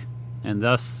kick, and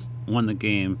thus won the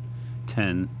game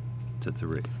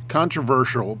 10-3.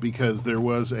 Controversial because there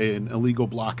was an illegal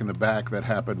block in the back that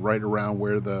happened right around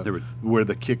where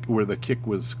the kick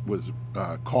was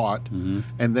caught,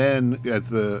 and then as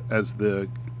the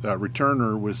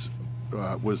returner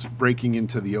was breaking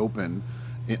into the open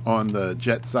on the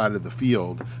Jet side of the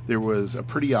field, there was a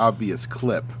pretty obvious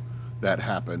clip that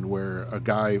happened where a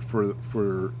guy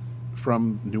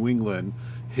from New England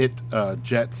hit a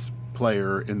Jets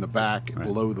player in the back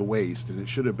below the waist, and it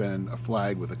should have been a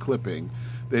flag with a clipping.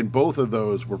 Then both of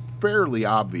those were fairly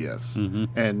obvious,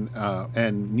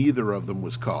 and neither of them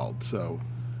was called. So,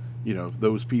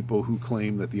 those people who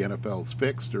claim that the NFL's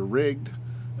fixed or rigged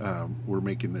were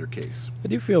making their case. I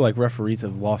do feel like referees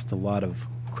have lost a lot of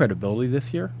credibility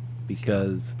this year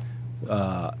because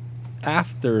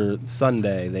after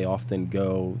Sunday, they often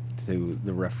go to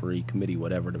the referee committee,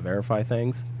 whatever, to verify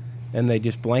things. And they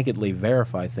just blanketly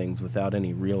verify things without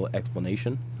any real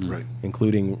explanation, right?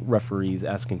 Including referees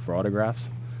asking for autographs.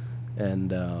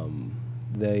 And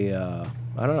they, I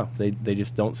don't know, they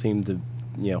just don't seem to,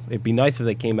 it'd be nice if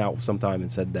they came out sometime and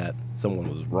said that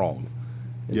someone was wrong.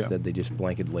 Instead, they just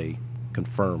blanketly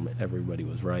confirm everybody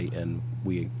was right, and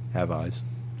we have eyes.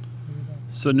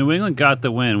 So New England got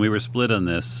the win. We were split on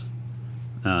this,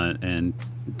 and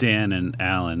Dan and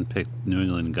Alan picked New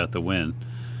England and got the win.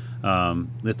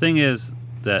 The thing is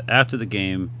that after the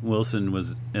game, Wilson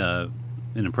was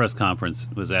in a press conference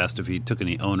was asked if he took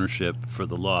any ownership for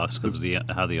the loss because of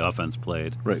how the offense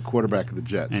played. Right, quarterback of the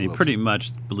Jets. And he Wilson pretty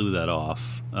much blew that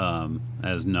off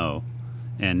as no,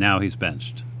 and now he's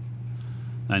benched.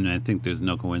 And I think there's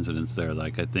no coincidence there.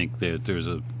 Like I think there's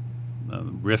a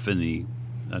riff in the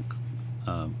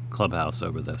clubhouse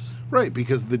over this. Right,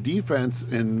 because the defense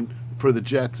for the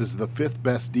Jets is the fifth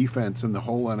best defense in the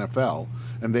whole NFL,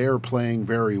 and they are playing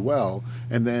very well.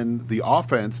 And then the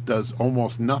offense does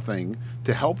almost nothing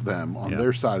to help them on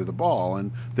their side of the ball,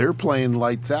 and they're playing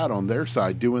lights out on their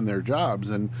side, doing their jobs.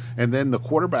 And then the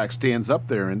quarterback stands up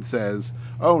there and says,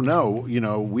 "Oh no,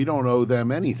 we don't owe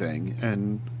them anything,"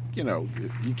 and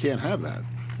you can't have that.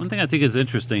 One thing I think is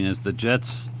interesting is the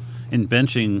Jets, in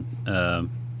benching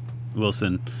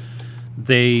Wilson,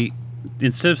 they,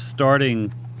 instead of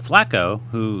starting Flacco,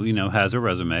 who has a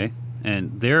resume,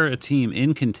 and they're a team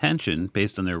in contention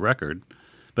based on their record,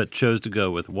 but chose to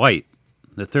go with White,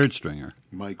 the third stringer.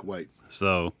 Mike White.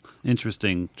 So,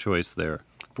 interesting choice there.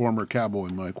 Former Cowboy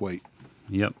Mike White.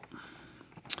 Yep.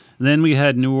 Then we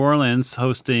had New Orleans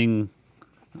hosting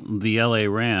the LA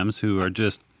Rams, who are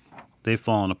they've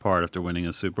fallen apart after winning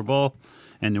a Super Bowl,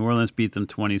 and New Orleans beat them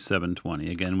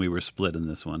 27-20. Again, we were split in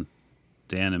this one.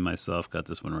 Dan and myself got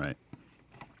this one right.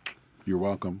 You're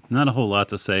welcome. Not a whole lot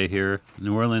to say here.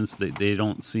 New Orleans, they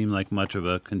don't seem like much of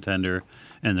a contender,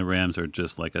 and the Rams are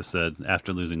just, like I said,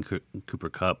 after losing Cooper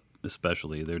Kupp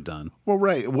especially, they're done. Well,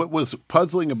 right. What was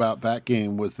puzzling about that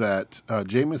game was that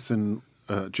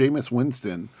Jameis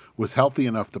Winston was healthy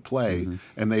enough to play,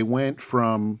 and they went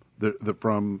from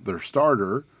their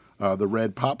starter, the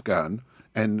red pop gun,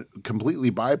 and completely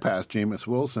bypassed Jameis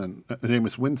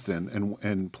Winston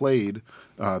and played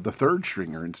the third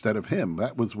stringer instead of him.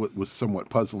 That was what was somewhat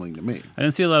puzzling to me. I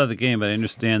didn't see a lot of the game, but I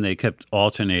understand they kept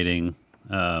alternating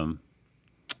the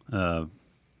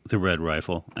red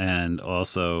rifle and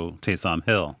also Taysom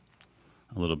Hill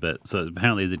a little bit. So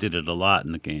apparently they did it a lot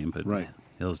in the game, but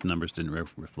Hill's numbers didn't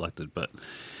reflect it. But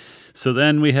so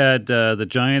then we had the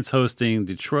Giants hosting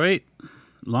Detroit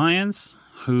Lions,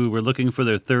 who were looking for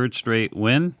their third straight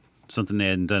win, something they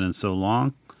hadn't done in so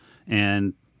long.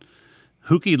 And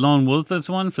Hookie lone wolf this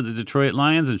one for the Detroit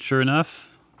Lions, and sure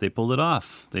enough, they pulled it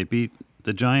off. They beat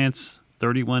the Giants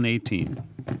 31-18.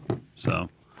 So,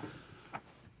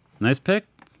 nice pick.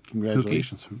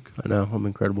 Congratulations, Hookie. I know, I'm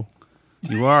incredible.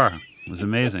 You are. It was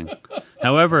amazing.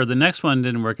 However, the next one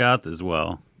didn't work out as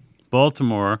well.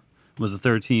 Baltimore was a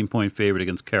 13-point favorite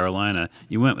against Carolina.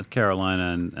 You went with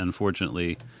Carolina, and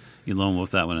unfortunately, you lone wolf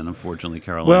that one, and unfortunately,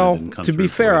 Carolina didn't come to be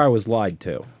fair, I was lied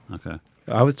to. Okay.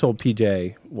 I was told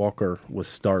P.J. Walker was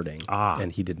starting,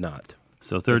 and he did not.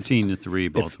 So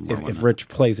 13-3, Baltimore. If Rich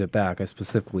plays it back, I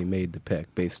specifically made the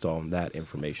pick based on that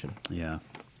information. Yeah.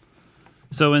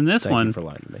 So in this Thank one, you for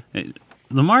lying to me.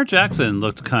 Lamar Jackson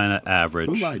looked kind of average.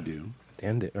 Who lied to you?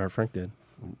 Dan did, or Frank did.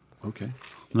 Okay.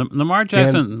 Lamar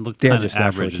Jackson looked Dan kind of just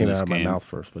naturally average in came this out of game. my mouth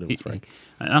first, but it was Frank.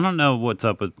 I don't know what's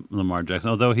up with Lamar Jackson,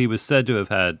 although he was said to have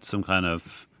had some kind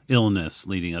of illness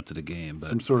leading up to the game. But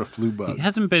Some sort of flu bug. he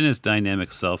hasn't been his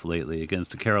dynamic self lately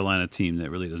against a Carolina team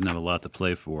that really doesn't have a lot to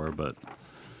play for. But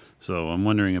so I'm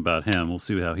wondering about him. We'll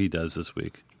see how he does this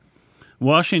week.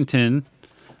 Washington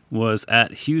was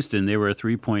at Houston. They were a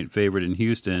 3-point favorite in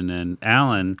Houston, and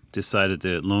Allen decided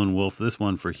to lone wolf this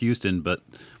one for Houston, but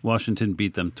Washington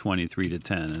beat them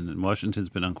 23-10, and Washington's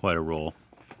been on quite a roll.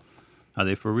 Are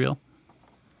they for real?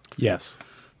 Yes.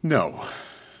 No.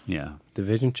 Yeah.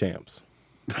 Division champs.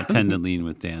 I tend to lean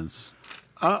with Dan's.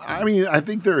 I mean, I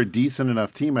think they're a decent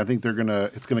enough team. I think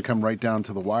it's gonna come right down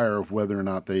to the wire of whether or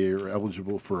not they are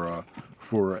eligible for a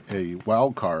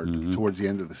wild card towards the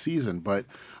end of the season. But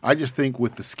I just think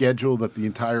with the schedule that the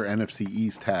entire NFC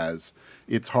East has,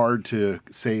 it's hard to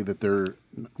say that they're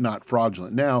not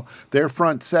fraudulent. Now, their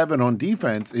front seven on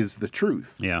defense is the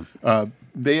truth. Yeah.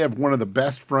 They have one of the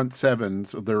best front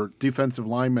sevens of their defensive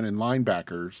linemen and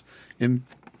linebackers in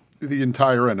the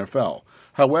entire NFL.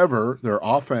 However, their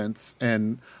offense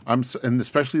and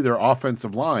especially their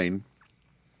offensive line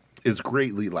is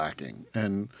greatly lacking,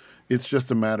 and it's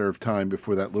just a matter of time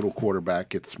before that little quarterback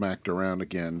gets smacked around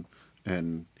again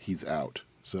and he's out.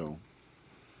 So,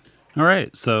 All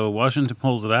right. So Washington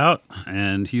pulls it out,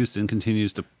 and Houston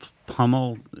continues to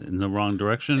pummel in the wrong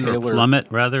direction, or plummet,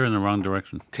 rather, in the wrong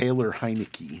direction. Taylor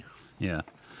Heineke. Yeah.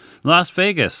 Las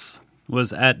Vegas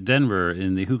was at Denver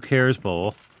in the Who Cares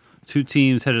Bowl. Two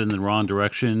teams headed in the wrong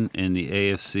direction in the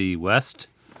AFC West.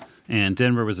 And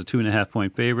Denver was a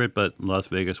 2.5-point favorite, but Las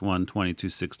Vegas won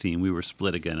 22-16. We were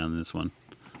split again on this one.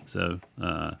 So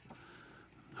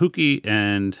Hookie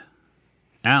and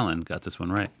Allen got this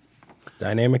one right.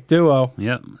 Dynamic duo.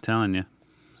 Yep, I'm telling you.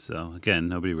 So, again,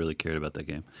 nobody really cared about that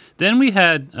game. Then we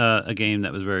had a game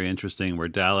that was very interesting where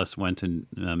Dallas went to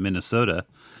Minnesota.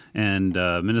 And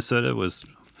Minnesota was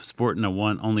sporting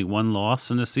only one loss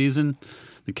in the season.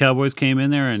 The Cowboys came in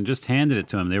there and just handed it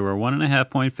to them. They were a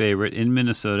 1.5-point favorite in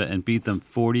Minnesota and beat them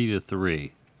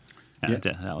 40-3. Yeah.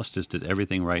 Dallas just did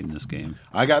everything right in this game.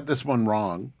 I got this one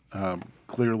wrong,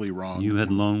 clearly wrong. You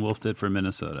had lone wolfed it for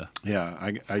Minnesota. Yeah,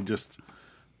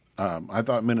 I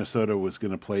thought Minnesota was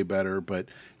going to play better, but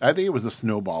I think it was a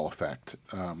snowball effect.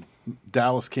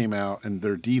 Dallas came out and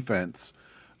their defense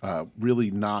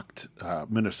really knocked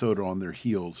Minnesota on their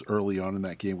heels early on in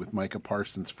that game with Micah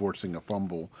Parsons forcing a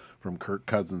fumble from Kirk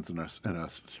Cousins and a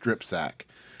strip sack.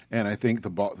 And I think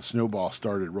the snowball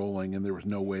started rolling, and there was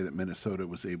no way that Minnesota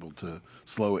was able to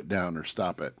slow it down or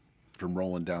stop it from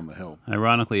rolling down the hill.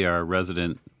 Ironically, our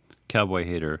resident Cowboy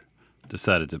hater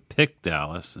decided to pick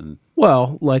Dallas. And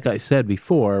Well, like I said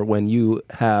before, when you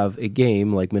have a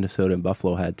game like Minnesota and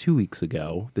Buffalo had 2 weeks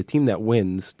ago, the team that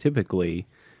wins typically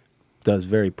does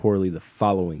very poorly the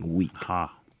following week.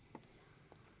 Ha.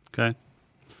 Okay.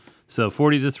 So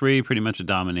 40-3, pretty much a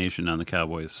domination on the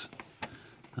Cowboys'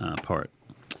 part.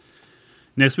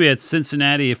 Next, we had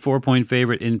Cincinnati, a 4-point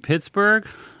favorite in Pittsburgh.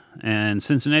 And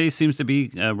Cincinnati seems to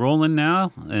be rolling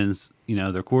now. And,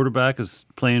 their quarterback is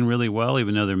playing really well,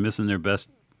 even though they're missing their best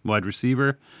wide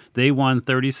receiver. They won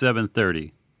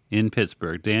 37-30 in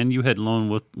Pittsburgh. Dan, you had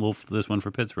lone wolf this one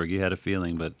for Pittsburgh. You had a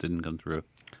feeling, but it didn't come through.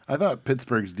 I thought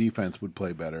Pittsburgh's defense would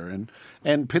play better,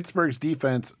 and Pittsburgh's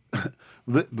defense.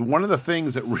 One of the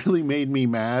things that really made me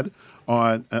mad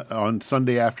on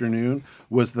Sunday afternoon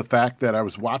was the fact that I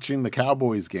was watching the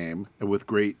Cowboys game with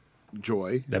great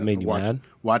joy. That made you mad?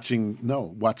 Watching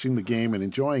the game and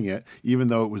enjoying it, even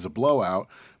though it was a blowout.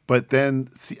 But then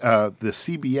the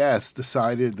CBS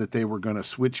decided that they were going to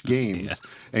switch games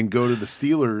and go to the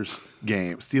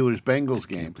Steelers-Bengals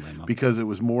game, because it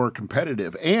was more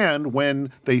competitive. And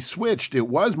when they switched, it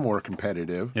was more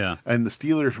competitive, and the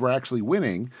Steelers were actually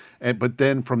winning. But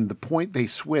then from the point they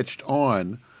switched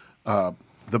on, the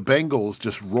Bengals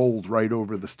just rolled right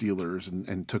over the Steelers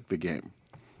and took the game.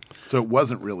 So it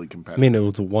wasn't really competitive. I mean, it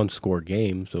was a one-score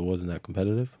game, so it wasn't that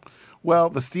competitive.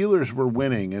 Well, the Steelers were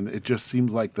winning, and it just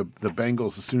seemed like the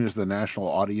Bengals, as soon as the national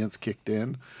audience kicked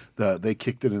in, they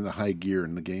kicked it into high gear,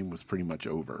 and the game was pretty much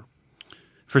over.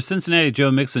 For Cincinnati,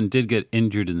 Joe Mixon did get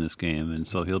injured in this game, and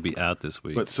so he'll be out this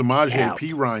week. But Samaje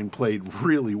Perine played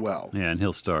really well. Yeah, and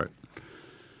he'll start.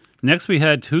 Next, we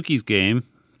had Hookie's game.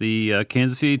 The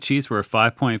Kansas City Chiefs were a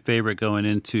 5-point favorite going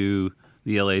into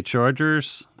the LA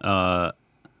Chargers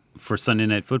for Sunday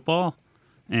Night Football.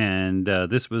 And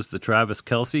this was the Travis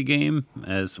Kelce game,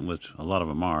 which a lot of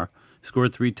them are. He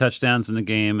scored 3 touchdowns in the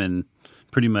game and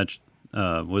pretty much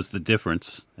was the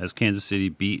difference as Kansas City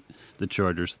beat the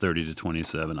Chargers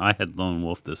 30-27. I had lone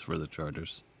wolf this for the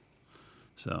Chargers.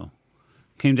 So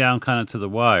came down kind of to the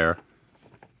wire.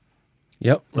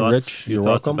 Yep. Rich, your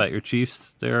thoughts about your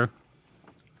Chiefs there?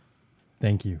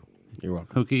 Thank you. You're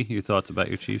welcome. Hookie, your thoughts about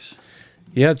your Chiefs?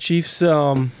 Yeah, Chiefs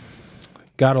got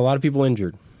a lot of people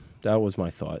injured. That was my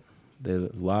thought. A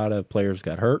lot of players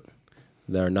got hurt.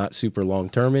 They're not super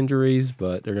long-term injuries,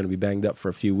 but they're going to be banged up for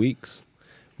a few weeks.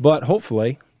 But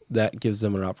hopefully that gives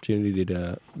them an opportunity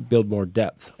to build more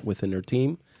depth within their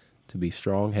team to be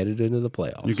strong headed into the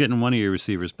playoffs. You're getting one of your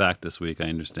receivers back this week, I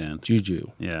understand.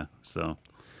 Juju. Yeah, so.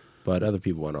 But other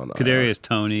people went on. Kadarius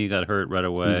Toney got hurt right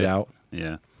away. He's out.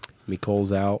 Yeah.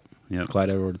 Micole's out. Yep. Clyde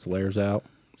Edwards-Helaire's out.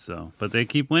 So, but they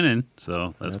keep winning,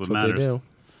 so that's what matters. They do.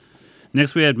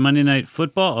 Next, we had Monday Night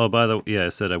Football. Oh, by the way, yeah, I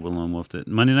said I will lone wolfed it.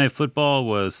 Monday Night Football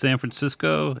was San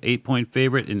Francisco, 8-point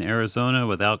favorite in Arizona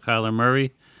without Kyler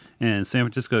Murray. And San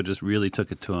Francisco just really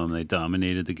took it to them. They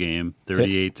dominated the game,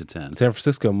 38-10. San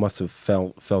Francisco must have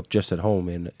felt just at home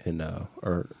in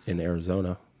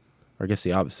Arizona, or I guess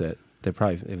the opposite. It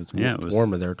was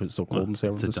warmer there because it's so cold in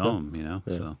San Francisco. It's a dome,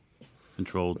 so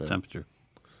controlled temperature.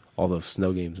 All those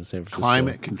snow games in San Francisco.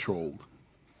 Climate controlled.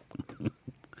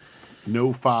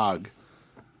 No fog.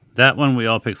 That one we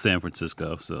all picked San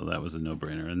Francisco, so that was a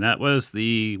no-brainer. And that was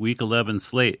the Week 11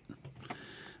 slate.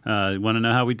 You want to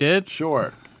know how we did?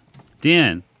 Sure.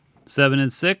 Dan,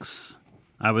 7-6.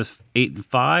 I was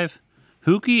 8-5.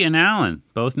 Hookie and Allen,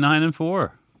 both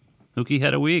 9-4. Hookie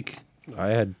had a week. I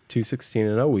had 2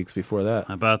 16-0 weeks before that.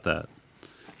 How about that?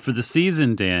 For the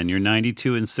season, Dan, you're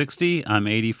 92-60. I'm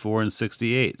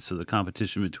 84-68. So the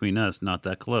competition between us not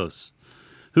that close.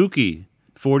 Hookie,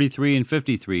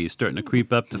 43-53, starting to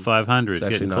creep up to 500, It's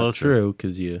actually getting not closer. true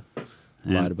because you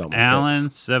lied about my Allen,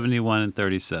 picks.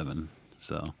 71-37.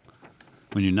 So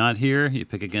when you're not here, you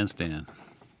pick against Dan.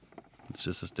 It's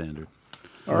just a standard.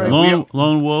 All right.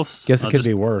 Lone Wolves. Guess it I'll could just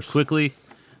be worse. Quickly,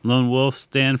 Lone Wolves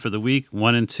stand for the week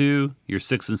 1-2. You're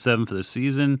 6-7 for the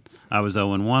season. I was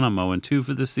 0-1. I'm 0-2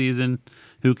 for the season.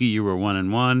 Hookie, you were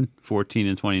 1-1,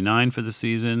 14-29 for the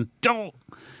season. Don't.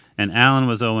 And Allen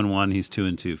was 0-1. He's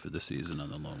 2-2 for the season on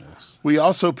the Lone Wolves. We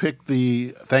also picked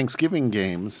the Thanksgiving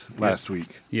games last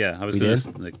week. Yeah, I was We going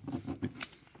did? to.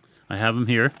 I have them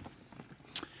here.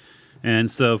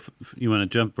 And so, you want to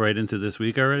jump right into this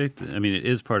week already? I mean, it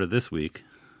is part of this week.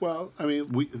 Well, I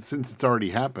mean, since it's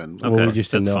already happened. Okay. Well, we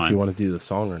just didn't that's know if fine. you want to do the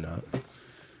song or not.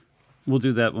 We'll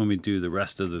do that when we do the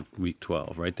rest of the week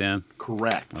 12, right, Dan?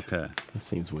 Correct. Okay. That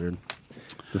seems weird.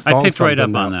 The I song's picked right up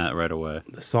something on that right away.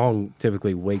 The song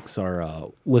typically wakes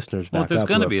our listeners back Well, there's up.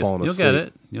 going to who be have fallen you'll asleep. get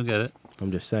it. You'll get it.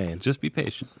 I'm just saying. Just be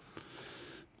patient.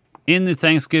 In the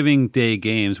Thanksgiving Day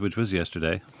games, which was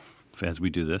yesterday, as we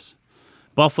do this,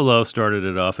 Buffalo started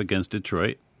it off against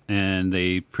Detroit, and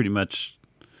they pretty much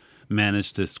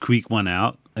managed to squeak one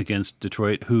out against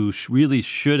Detroit, who really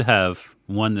should have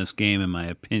won this game, in my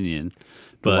opinion.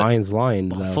 The But Lions line.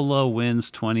 Buffalo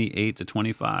wins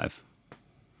 28-25.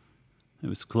 It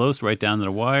was close, right down to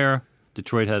the wire.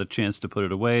 Detroit had a chance to put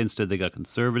it away. Instead, they got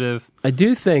conservative. I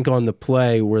do think on the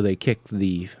play where they kicked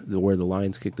where the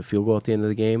Lions kicked the field goal at the end of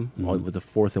the game with the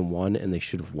 4th and 1, and they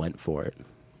should have went for it.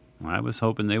 I was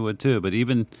hoping they would too, but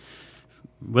even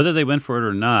whether they went for it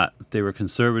or not, they were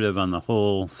conservative on the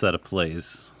whole set of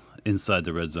plays inside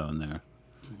the red zone there.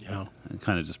 Yeah. And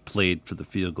kind of just played for the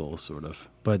field goal, sort of.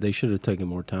 But they should have taken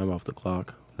more time off the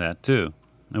clock. That too.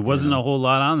 There wasn't a whole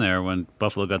lot on there when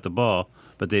Buffalo got the ball,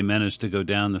 but they managed to go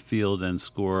down the field and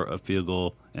score a field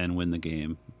goal and win the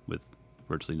game with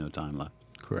virtually no time left.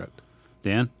 Correct.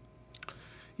 Dan?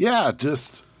 Yeah,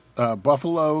 just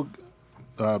Buffalo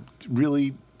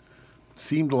really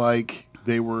seemed like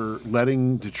they were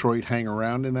letting Detroit hang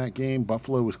around in that game.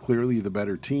 Buffalo was clearly the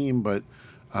better team, but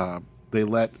they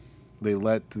let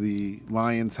the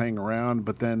Lions hang around.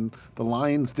 But then the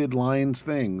Lions did Lions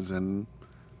things and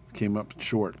came up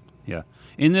short. Yeah.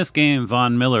 In this game,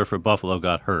 Von Miller for Buffalo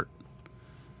got hurt.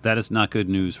 That is not good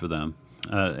news for them.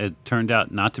 It turned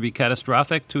out not to be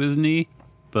catastrophic to his knee,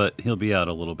 but he'll be out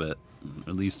a little bit,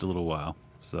 at least a little while.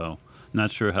 So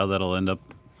not sure how that'll end up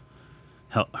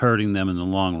hurting them in the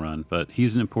long run, but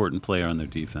he's an important player on their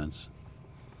defense.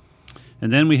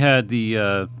 And then we had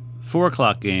the 4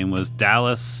 o'clock game was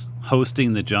Dallas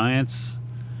hosting the Giants,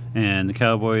 and the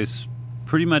Cowboys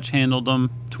pretty much handled them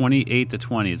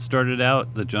 28-20. It started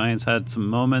out, the Giants had some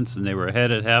moments, and they were ahead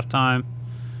at halftime,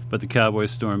 but the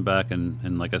Cowboys stormed back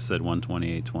and like I said, won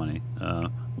 28-20.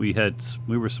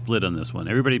 We were split on this one.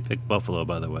 Everybody picked Buffalo,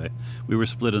 by the way. We were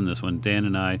split on this one. Dan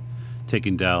and I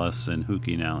taking Dallas, and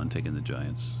Hookie and Allen taking the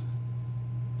Giants.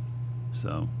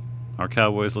 So our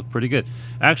Cowboys look pretty good.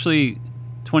 Actually,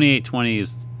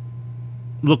 28-20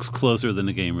 looks closer than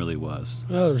the game really was.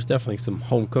 Well, there's definitely some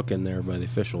home cooking there by the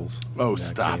officials. Oh, in that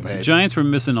stop game. it. The Giants were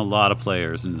missing a lot of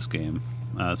players in this game,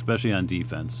 especially on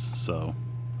defense. So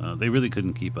they really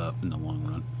couldn't keep up in the long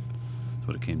run. That's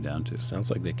what it came down to.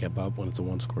 Sounds like they kept up when it's a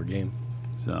one-score game.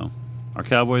 So our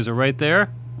Cowboys are right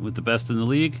there with the best in the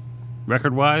league,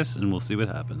 record-wise, and we'll see what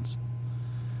happens.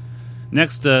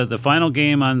 Next, the final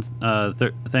game on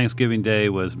Thanksgiving Day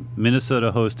was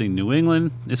Minnesota hosting New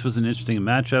England. This was an interesting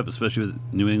matchup, especially with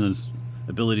New England's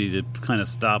ability to kind of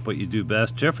stop what you do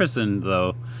best. Jefferson,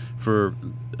 though, for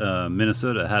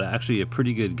Minnesota, had actually a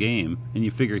pretty good game, and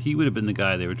you figure he would have been the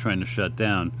guy they were trying to shut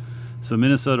down. So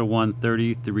Minnesota won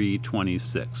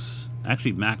 33-26.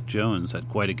 Actually, Mac Jones had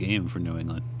quite a game for New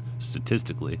England,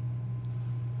 statistically.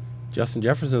 Justin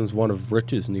Jefferson's one of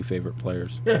Rich's new favorite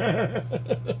players.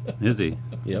 Is he?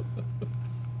 Yep.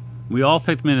 We all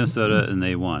picked Minnesota, and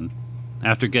they won.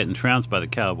 After getting trounced by the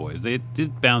Cowboys. They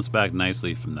did bounce back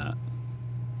nicely from that,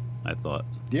 I thought.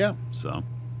 Yeah. So,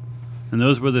 and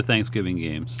those were the Thanksgiving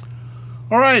games.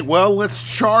 All right, well, let's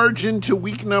charge into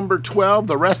week number 12,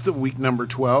 the rest of week number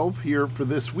 12 here for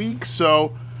this week.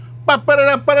 So,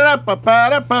 NFL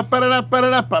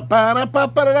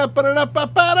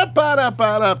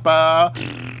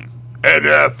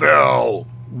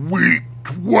Week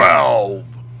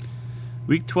 12.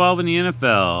 Week 12 in the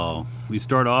NFL. We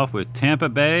start off with Tampa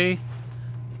Bay.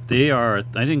 They are.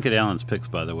 I didn't get Allen's picks,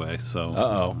 by the way,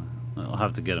 so I'll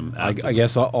have to get them. I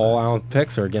guess all Allen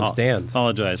picks are against Dan's.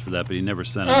 Apologize for that, but he never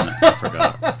sent them. I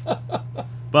forgot.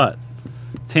 But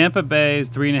Tampa Bay is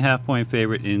 3.5-point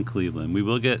favorite in Cleveland. We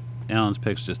will get Allen's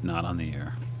picks, just not on the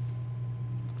air.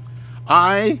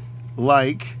 I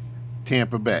like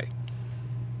Tampa Bay.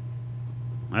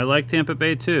 I like Tampa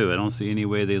Bay too. I don't see any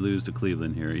way they lose to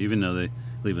Cleveland here, even though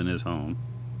Cleveland is home.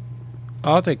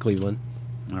 I'll take Cleveland.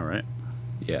 All right.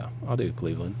 Yeah, I'll do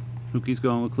Cleveland. Hookie's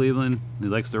going with Cleveland. He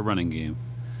likes their running game.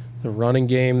 The running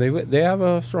game, they have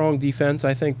a strong defense.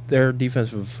 I think their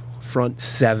defensive front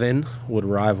seven would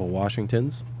rival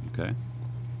Washington's. Okay.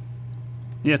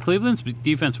 Yeah, Cleveland's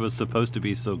defense was supposed to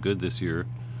be so good this year.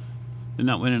 They're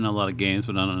not winning a lot of games,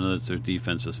 but I don't know that it's their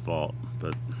defense's fault.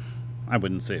 But I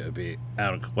wouldn't say it would be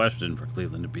out of question for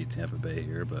Cleveland to beat Tampa Bay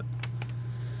here. But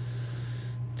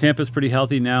Tampa's pretty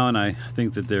healthy now, and I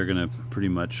think that they're going to pretty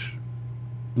much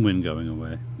win going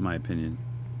away, in my opinion.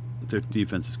 Their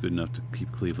defense is good enough to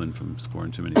keep Cleveland from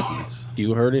scoring too many points.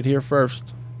 You heard it here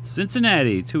first.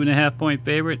 Cincinnati, 2.5-point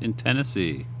favorite in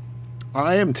Tennessee.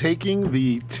 I am taking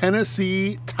the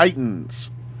Tennessee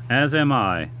Titans. As am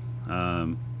I.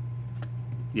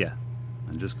 Yeah,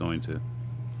 I'm just going to.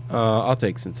 I'll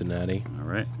take Cincinnati. All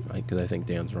right. Because I think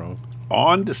Dan's wrong.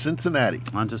 On to Cincinnati.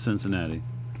 On to Cincinnati.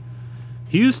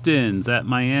 Houston's at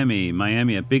Miami.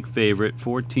 Miami, a big favorite,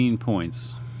 14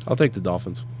 points. I'll take the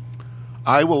Dolphins.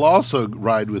 I will also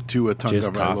ride with Tua Tagovailoa.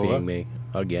 Just copying me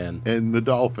again. And the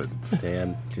Dolphins.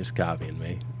 Dan, just copying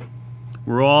me.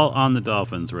 We're all on the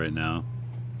Dolphins right now.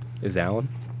 Is Allen?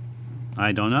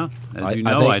 I don't know. As I you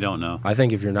know, think, I don't know. I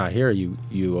think if you're not here, you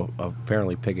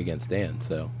apparently pick against Dan.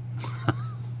 So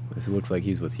it looks like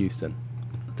he's with Houston.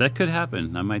 That could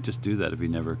happen. I might just do that if he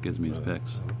never gives me his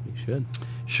picks. You should.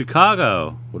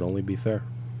 Chicago. Would only be fair.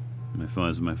 My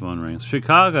phone rings.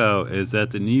 Chicago is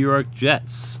at the New York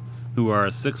Jets, who are a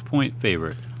 6-point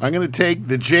favorite. I'm going to take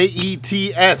the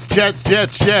Jets.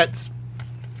 Jets.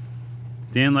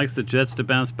 Dan likes the Jets to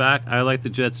bounce back. I like the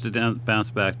Jets to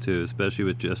bounce back too, especially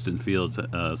with Justin Fields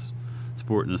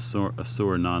sporting a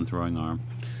sore non-throwing arm.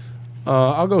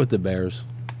 I'll go with the Bears.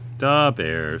 The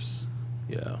Bears.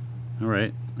 Yeah. All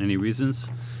right. Any reasons?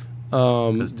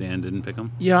 Because Dan didn't pick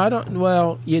them? Yeah, I don't.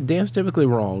 Well, yeah, Dan's typically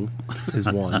wrong, is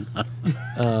one.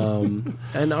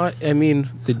 And I mean,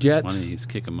 the Jets. It's funny, he's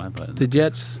kicking my butt. The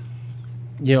Jets,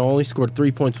 only scored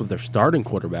 3 points with their starting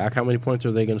quarterback. How many points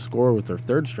are they going to score with their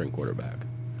third-string quarterback?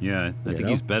 Yeah, I think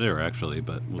he's better actually,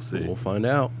 but we'll see. We'll find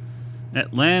out.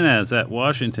 Atlanta's at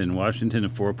Washington. Washington a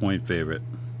 4-point favorite.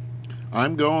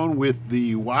 I'm going with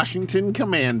the Washington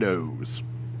Commandos.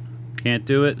 Can't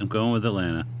do it. I'm going with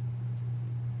Atlanta.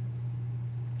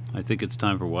 I think it's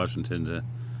time for Washington to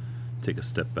take a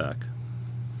step back.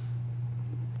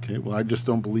 Okay, well, I just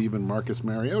don't believe in Marcus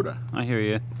Mariota. I hear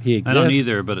you. He exists. I don't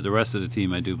either, but the rest of the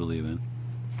team I do believe in.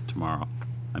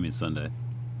 Sunday.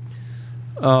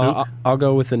 I'll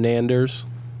go with the Nanders.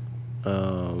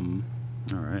 All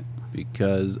right.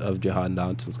 Because of Jahan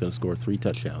Dotson's going to score 3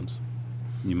 touchdowns.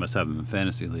 You must have him in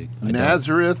fantasy league.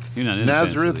 Nazareth's You're not in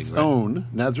fantasy league, right? own,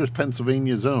 Nazareth,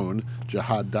 Pennsylvania's own,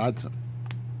 Jahad Dotson.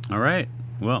 All right.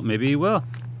 Well, maybe he will.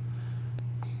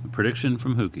 A prediction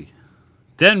from Hookie.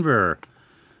 Denver,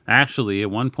 actually a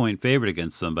 1-point favorite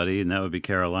against somebody, and that would be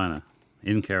Carolina.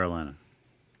 In Carolina.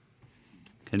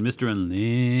 Can Mr.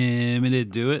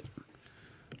 Unlimited do it?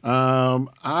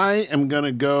 I am going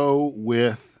to go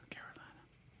with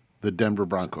the Denver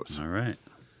Broncos. All right.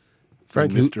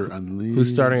 Frank, Mr. Unleashed. who's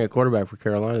starting at quarterback for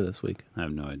Carolina this week? I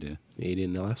have no idea. He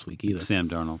didn't know last week either. Sam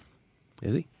Darnold.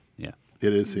 Is he? Yeah.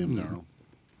 It is Sam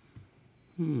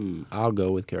Darnold. I'll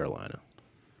go with Carolina.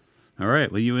 All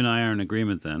right. Well, you and I are in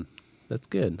agreement then. That's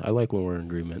good. I like when we're in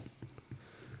agreement.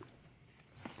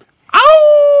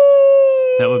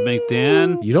 That would make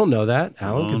Dan. You don't know that.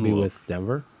 Allen Lone could be wolf. with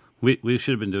Denver. We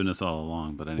should have been doing this all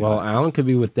along, but anyway. Well, Allen could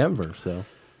be with Denver, so.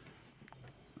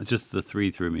 It's just the 3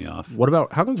 threw me off. What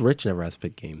about, how comes Rich never has to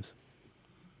pick games?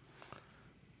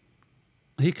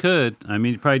 He could. I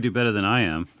mean, he'd probably do better than I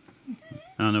am.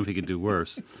 I don't know if he could do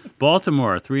worse.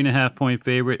 Baltimore, 3.5-point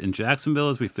favorite in Jacksonville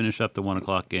as we finish up the 1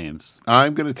 o'clock games.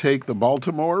 I'm going to take the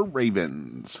Baltimore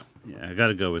Ravens. Yeah, I got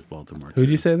to go with Baltimore. Who'd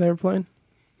too. you say they were playing?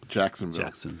 Jacksonville.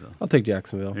 Jacksonville. I'll take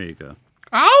Jacksonville. There you go.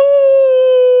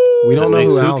 Ow! We don't know That who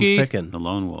makes Allen's Hookie picking. the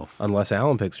lone wolf. Unless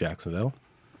Allen picks Jacksonville.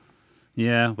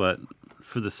 Yeah, but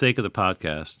for the sake of the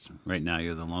podcast, right now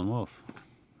you're the lone wolf.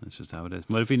 That's just how it is.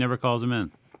 What if he never calls him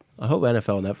in? I hope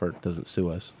NFL Network doesn't sue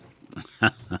us.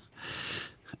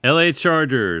 L.A.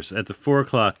 Chargers at the 4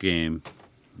 o'clock game,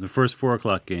 the first 4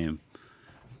 o'clock game,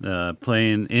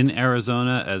 playing in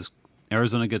Arizona as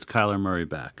Arizona gets Kyler Murray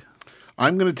back.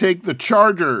 I'm going to take the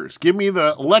Chargers. Give me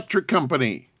the electric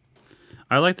company.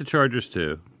 I like the Chargers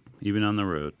too, even on the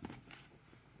road.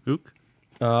 Ook?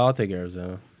 I'll take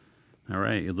Arizona. All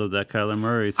right, you love that Kyler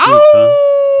Murray soup, huh?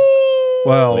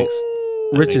 Well, Makes-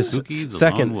 Rich's Hookie's the lone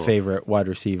second wolf. favorite wide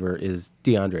receiver is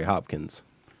DeAndre Hopkins.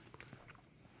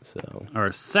 So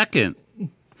Our second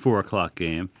 4 o'clock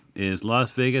game is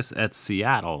Las Vegas at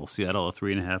Seattle. Seattle, a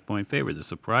 3.5-point favorite. The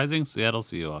surprising Seattle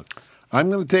Seahawks. I'm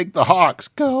going to take the Hawks.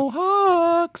 Go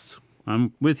Hawks.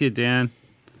 I'm with you, Dan.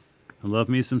 I love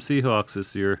me some Seahawks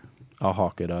this year. I'll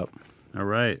hawk it up. All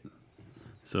right.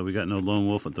 So we got no lone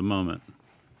wolf at the moment.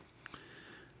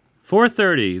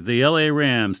 4:30, the LA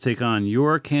Rams take on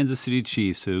your Kansas City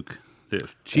Chiefs, Hook.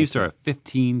 The Chiefs are a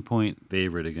 15-point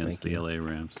favorite against Thank the you. LA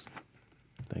Rams.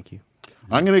 Thank you.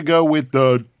 I'm going to go with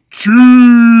the Chiefs.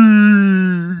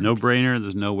 No brainer.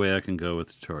 There's no way I can go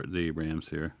with the Rams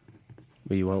here.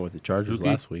 But you went with the Chargers Hookie.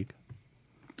 last week.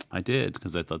 I did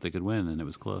because I thought they could win, and it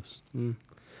was close.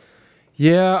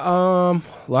 Yeah, a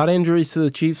lot of injuries to the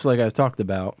Chiefs, like I've talked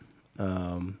about,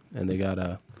 and they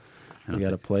gotta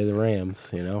play the Rams,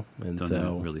 you know, and Don't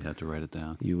so really have to write it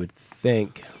down. you would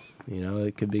think, you know,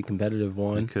 it could be a competitive It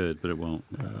one. could, but it won't.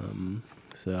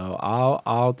 So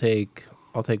I'll take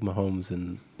Mahomes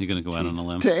and You're going to go out on a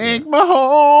limb. Take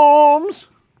Mahomes.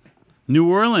 New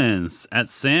Orleans at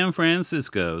San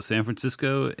Francisco. San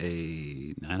Francisco,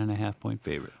 a 9.5-point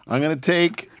favorite. I'm going to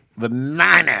take the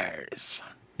Niners.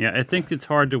 Yeah, I think it's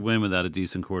hard to win without a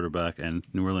decent quarterback, and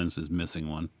New Orleans is missing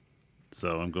one.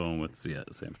 So I'm going with San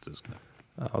Francisco.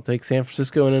 I'll take San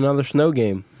Francisco in another snow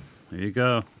game. There you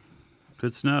go.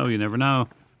 Good snow. You never know.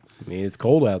 I mean, it's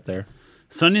cold out there.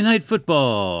 Sunday Night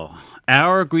Football.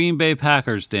 Our Green Bay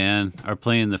Packers, Dan, are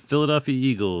playing the Philadelphia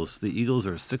Eagles. The Eagles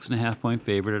are a 6.5-point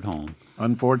favorite at home.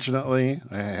 Unfortunately,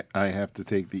 I have to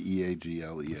take the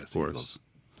EAGLES. Of course.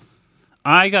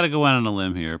 I got to go out on a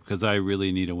limb here because I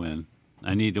really need a win.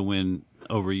 I need to win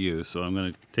over you, so I'm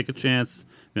going to take a chance.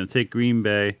 I'm going to take Green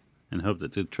Bay and hope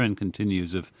that the trend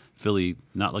continues of Philly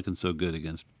not looking so good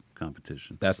against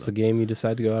competition. That's So, the game you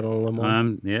decide to go out on a limb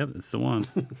on? yeah, that's the one.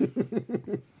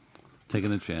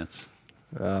 Taking a chance.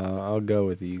 I'll go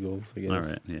with the Eagles, I guess. All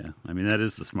right, yeah. I mean, that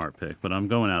is the smart pick, but I'm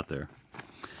going out there.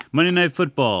 Monday Night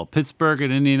Football, Pittsburgh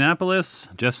and Indianapolis.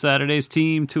 Jeff Saturday's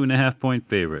team, 2.5-point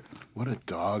favorite. What a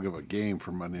dog of a game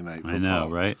for Monday Night Football. I know,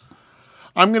 right?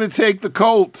 I'm going to take the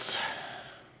Colts.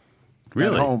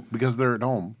 Really? At home because they're at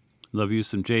home. Love you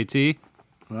some JT.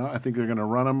 Well, I think they're going to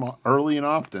run them early and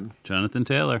often. Jonathan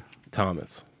Taylor.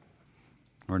 Thomas.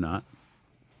 Or not.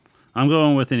 I'm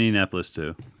going with Indianapolis,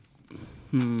 too.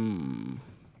 I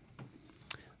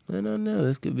don't know.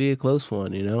 This could be a close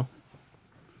one, you know?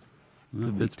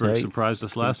 Well, be Pittsburgh tight. surprised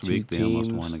us last Two week. They almost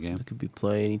teams won the game. that could be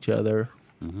playing each other.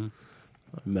 I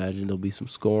imagine there'll be some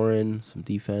scoring, some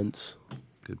defense.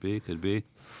 Could be, could be.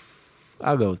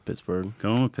 I'll go with Pittsburgh.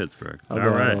 Going with Pittsburgh. I'll All go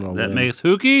out right. on a That limb. makes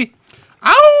Hookie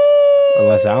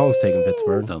Unless Allen's taking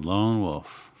Pittsburgh. the lone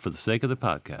wolf for the sake of the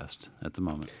podcast at the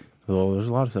moment. Well, there's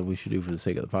a lot of stuff we should do for the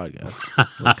sake of the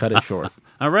podcast. We'll cut it short.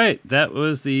 All right. That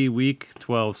was the Week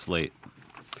 12 slate.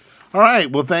 All right.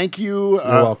 Well, thank you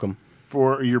You're welcome.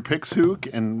 for your picks, Hook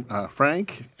and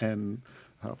Frank, and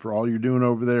for all you're doing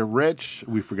over there, Rich.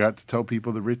 We forgot to tell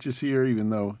people that Rich is here, even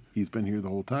though he's been here the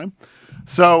whole time.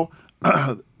 So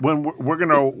when we're going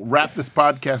to wrap this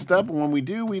podcast up, and when we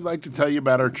do, we'd like to tell you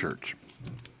about our church.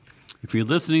 If you're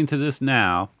listening to this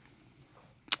now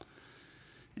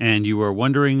and you are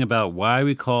wondering about why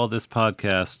we call this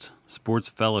podcast Sports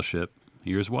Fellowship,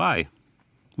 here's why.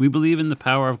 We believe in the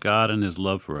power of God and his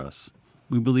love for us.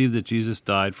 We believe that Jesus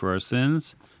died for our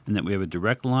sins and that we have a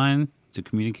direct line to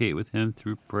communicate with him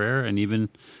through prayer, and even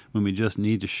when we just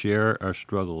need to share our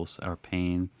struggles, our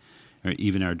pain, or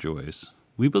even our joys.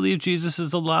 We believe Jesus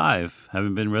is alive,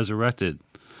 having been resurrected.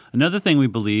 Another thing we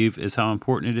believe is how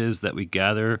important it is that we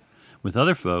gather with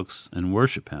other folks and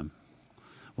worship him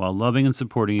while loving and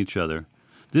supporting each other.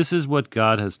 This is what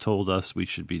God has told us we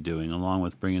should be doing, along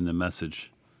with bringing the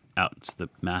message out to the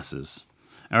masses.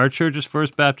 Our church is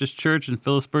First Baptist Church in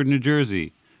Phillipsburg, New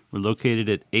Jersey. We're located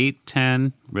at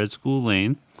 810 Red School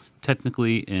Lane,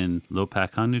 technically in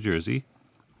Lopakon, New Jersey.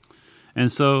 And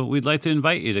so we'd like to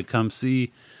invite you to come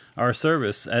see our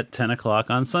service at 10 o'clock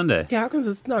on Sunday. Yeah, how come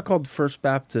it's not called First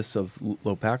Baptist of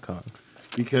Lopakon?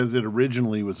 Because it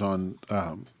originally was on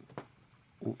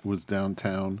was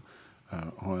downtown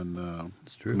on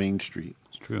It's true. Main Street.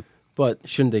 It's true. But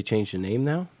shouldn't they change the name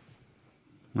now?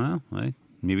 Well,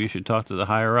 maybe you should talk to the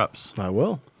higher-ups. I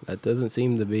will. That doesn't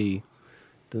seem to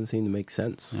make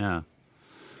sense. Yeah.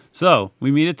 So,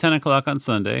 we meet at 10 o'clock on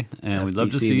Sunday, and we'd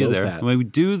love to FBC see you there. Lopat. We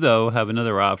do, though, have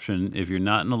another option. If you're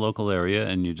not in the local area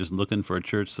and you're just looking for a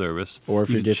church service, Or if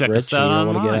you you're can just check rich us and you out don't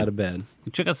want to online. get out of bed.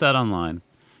 Check us out online.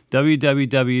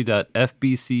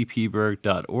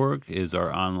 www.fbcpberg.org is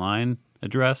our online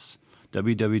address.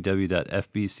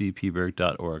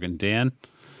 www.fbcpberg.org. And Dan,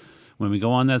 when we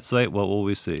go on that site, what will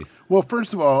we see? Well,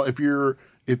 first of all, if you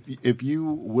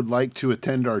would like to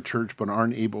attend our church but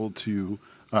aren't able to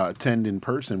attend in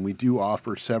person, we do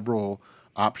offer several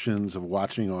options of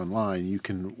watching online. You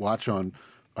can watch on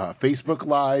Facebook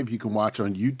Live. You can watch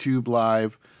on YouTube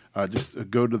Live. Just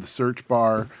go to the search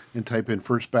bar and type in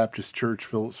First Baptist Church,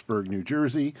 Phillipsburg, New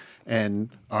Jersey, and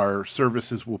our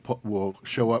services will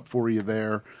show up for you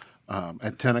there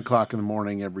at 10 o'clock in the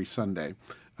morning every Sunday.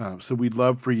 So we'd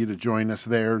love for you to join us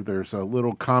there. There's a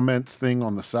little comments thing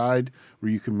on the side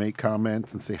where you can make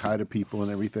comments and say hi to people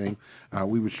and everything.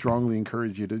 We would strongly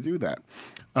encourage you to do that.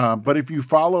 But if you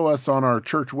follow us on our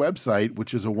church website,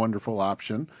 which is a wonderful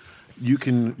option, you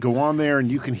can go on there and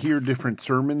you can hear different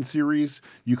sermon series.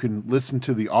 You can listen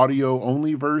to the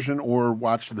audio-only version or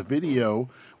watch the video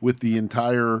with the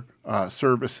entire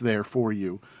service there for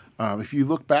you. If you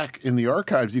look back in the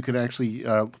archives, you can actually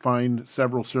find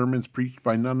several sermons preached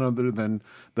by none other than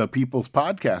the People's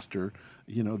Podcaster,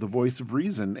 the voice of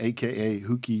reason, a.k.a.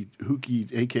 Hookie,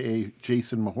 a.k.a.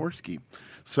 Jason Mahorsky.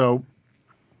 So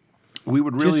we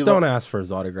would really... Just don't ask for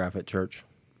his autograph at church.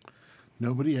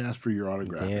 Nobody asked for your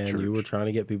autograph at church. Dan, you were trying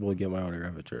to get people to get my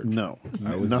autograph at church. No,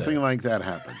 I was nothing there. like that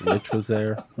happened. Mitch was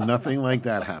there. Nothing like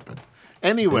that happened.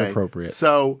 Anyway, inappropriate.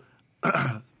 So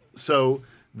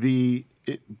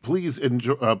please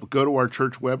enjoy, go to our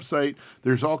church website.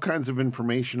 There's all kinds of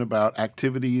information about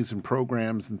activities and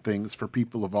programs and things for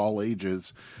people of all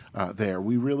ages there.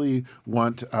 We really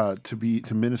want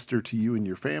to minister to you and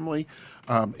your family.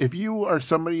 If you are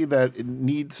somebody that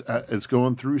is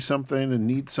going through something and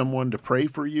needs someone to pray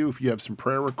for you, if you have some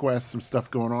prayer requests, some stuff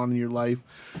going on in your life,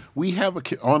 we have an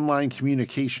online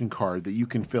communication card that you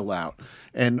can fill out.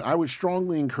 And I would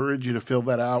strongly encourage you to fill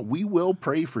that out. We will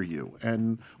pray for you,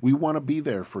 and we want to be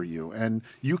there for you. And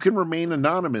you can remain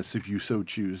anonymous if you so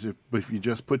choose. If you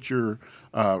just put your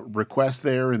request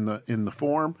there in the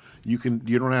form, you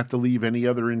don't have to leave any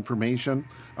other information.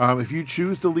 If you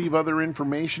choose to leave other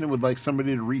information and would like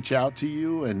somebody to reach out to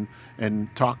you and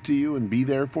talk to you and be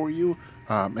there for you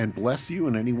and bless you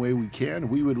in any way we can,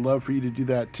 we would love for you to do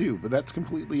that too. But that's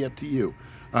completely up to you.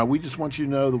 We just want you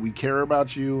to know that we care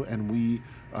about you, and we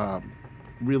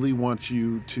really want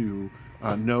you to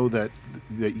know that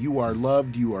you are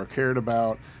loved, you are cared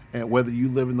about, and whether you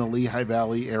live in the Lehigh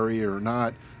Valley area or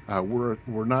not.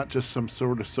 We're not just some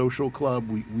sort of social club.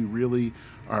 We really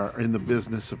are in the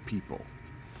business of people.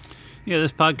 Yeah,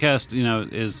 this podcast,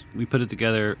 we put it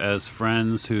together as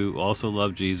friends who also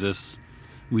love Jesus.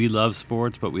 We love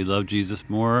sports, but we love Jesus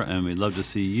more, and we'd love to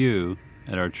see you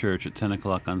at our church at 10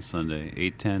 o'clock on Sunday,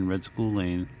 810 Red School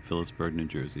Lane, Phillipsburg, New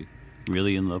Jersey.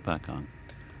 Really in Lopakon.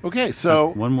 Okay, so...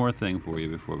 One more thing for you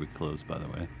before we close, by the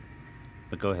way.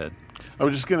 But go ahead. I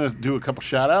was just going to do a couple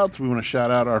shout-outs. We want to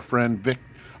shout out our friend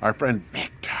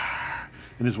Victor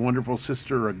and his wonderful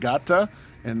sister Agata,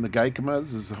 and the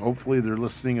Geikemas. Hopefully they're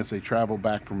listening as they travel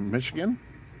back from Michigan.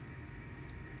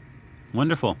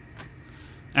 Wonderful.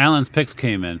 Alan's picks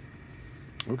came in.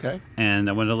 Okay. And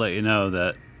I wanted to let you know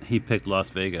that he picked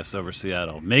Las Vegas over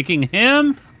Seattle, making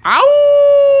him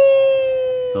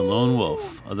Ow! the lone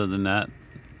wolf. Other than that,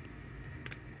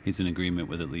 he's in agreement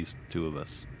with at least two of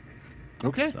us.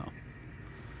 Okay. So,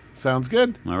 Sounds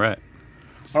good. all right.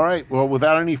 All right. Well,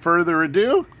 without any further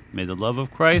ado, May the love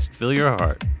of Christ fill your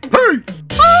heart.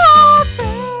 Peace!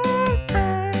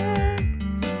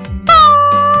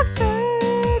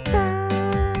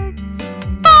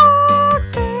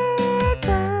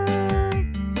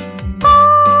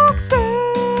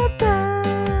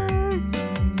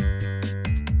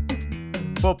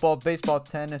 Football, baseball,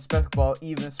 tennis, basketball,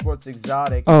 even sports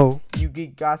exotic. Oh, You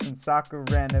geek guys in soccer,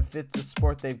 and if it's a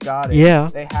sport, they've got it. yeah.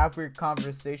 They have weird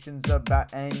conversations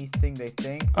about anything they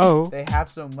think. Oh, They have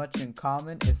so much in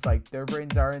common, it's like their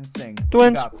brains are in sync.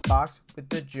 Twins. We got Fox with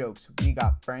the jokes, we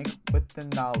got Frank with the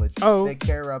knowledge. Oh. They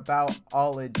care about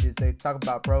all ages, they talk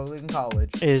about pro league and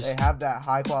college. Is. They have that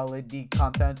high quality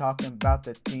content talking about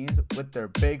the teens with their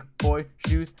big boy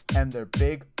shoes and their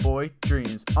big boy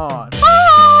dreams on.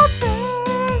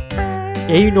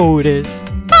 Yeah, you know who it is.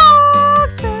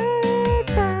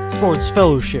 Sports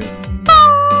Fellowship.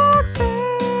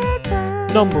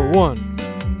 Number 1.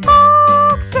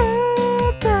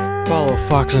 Follow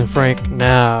Fox and Frank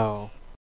now.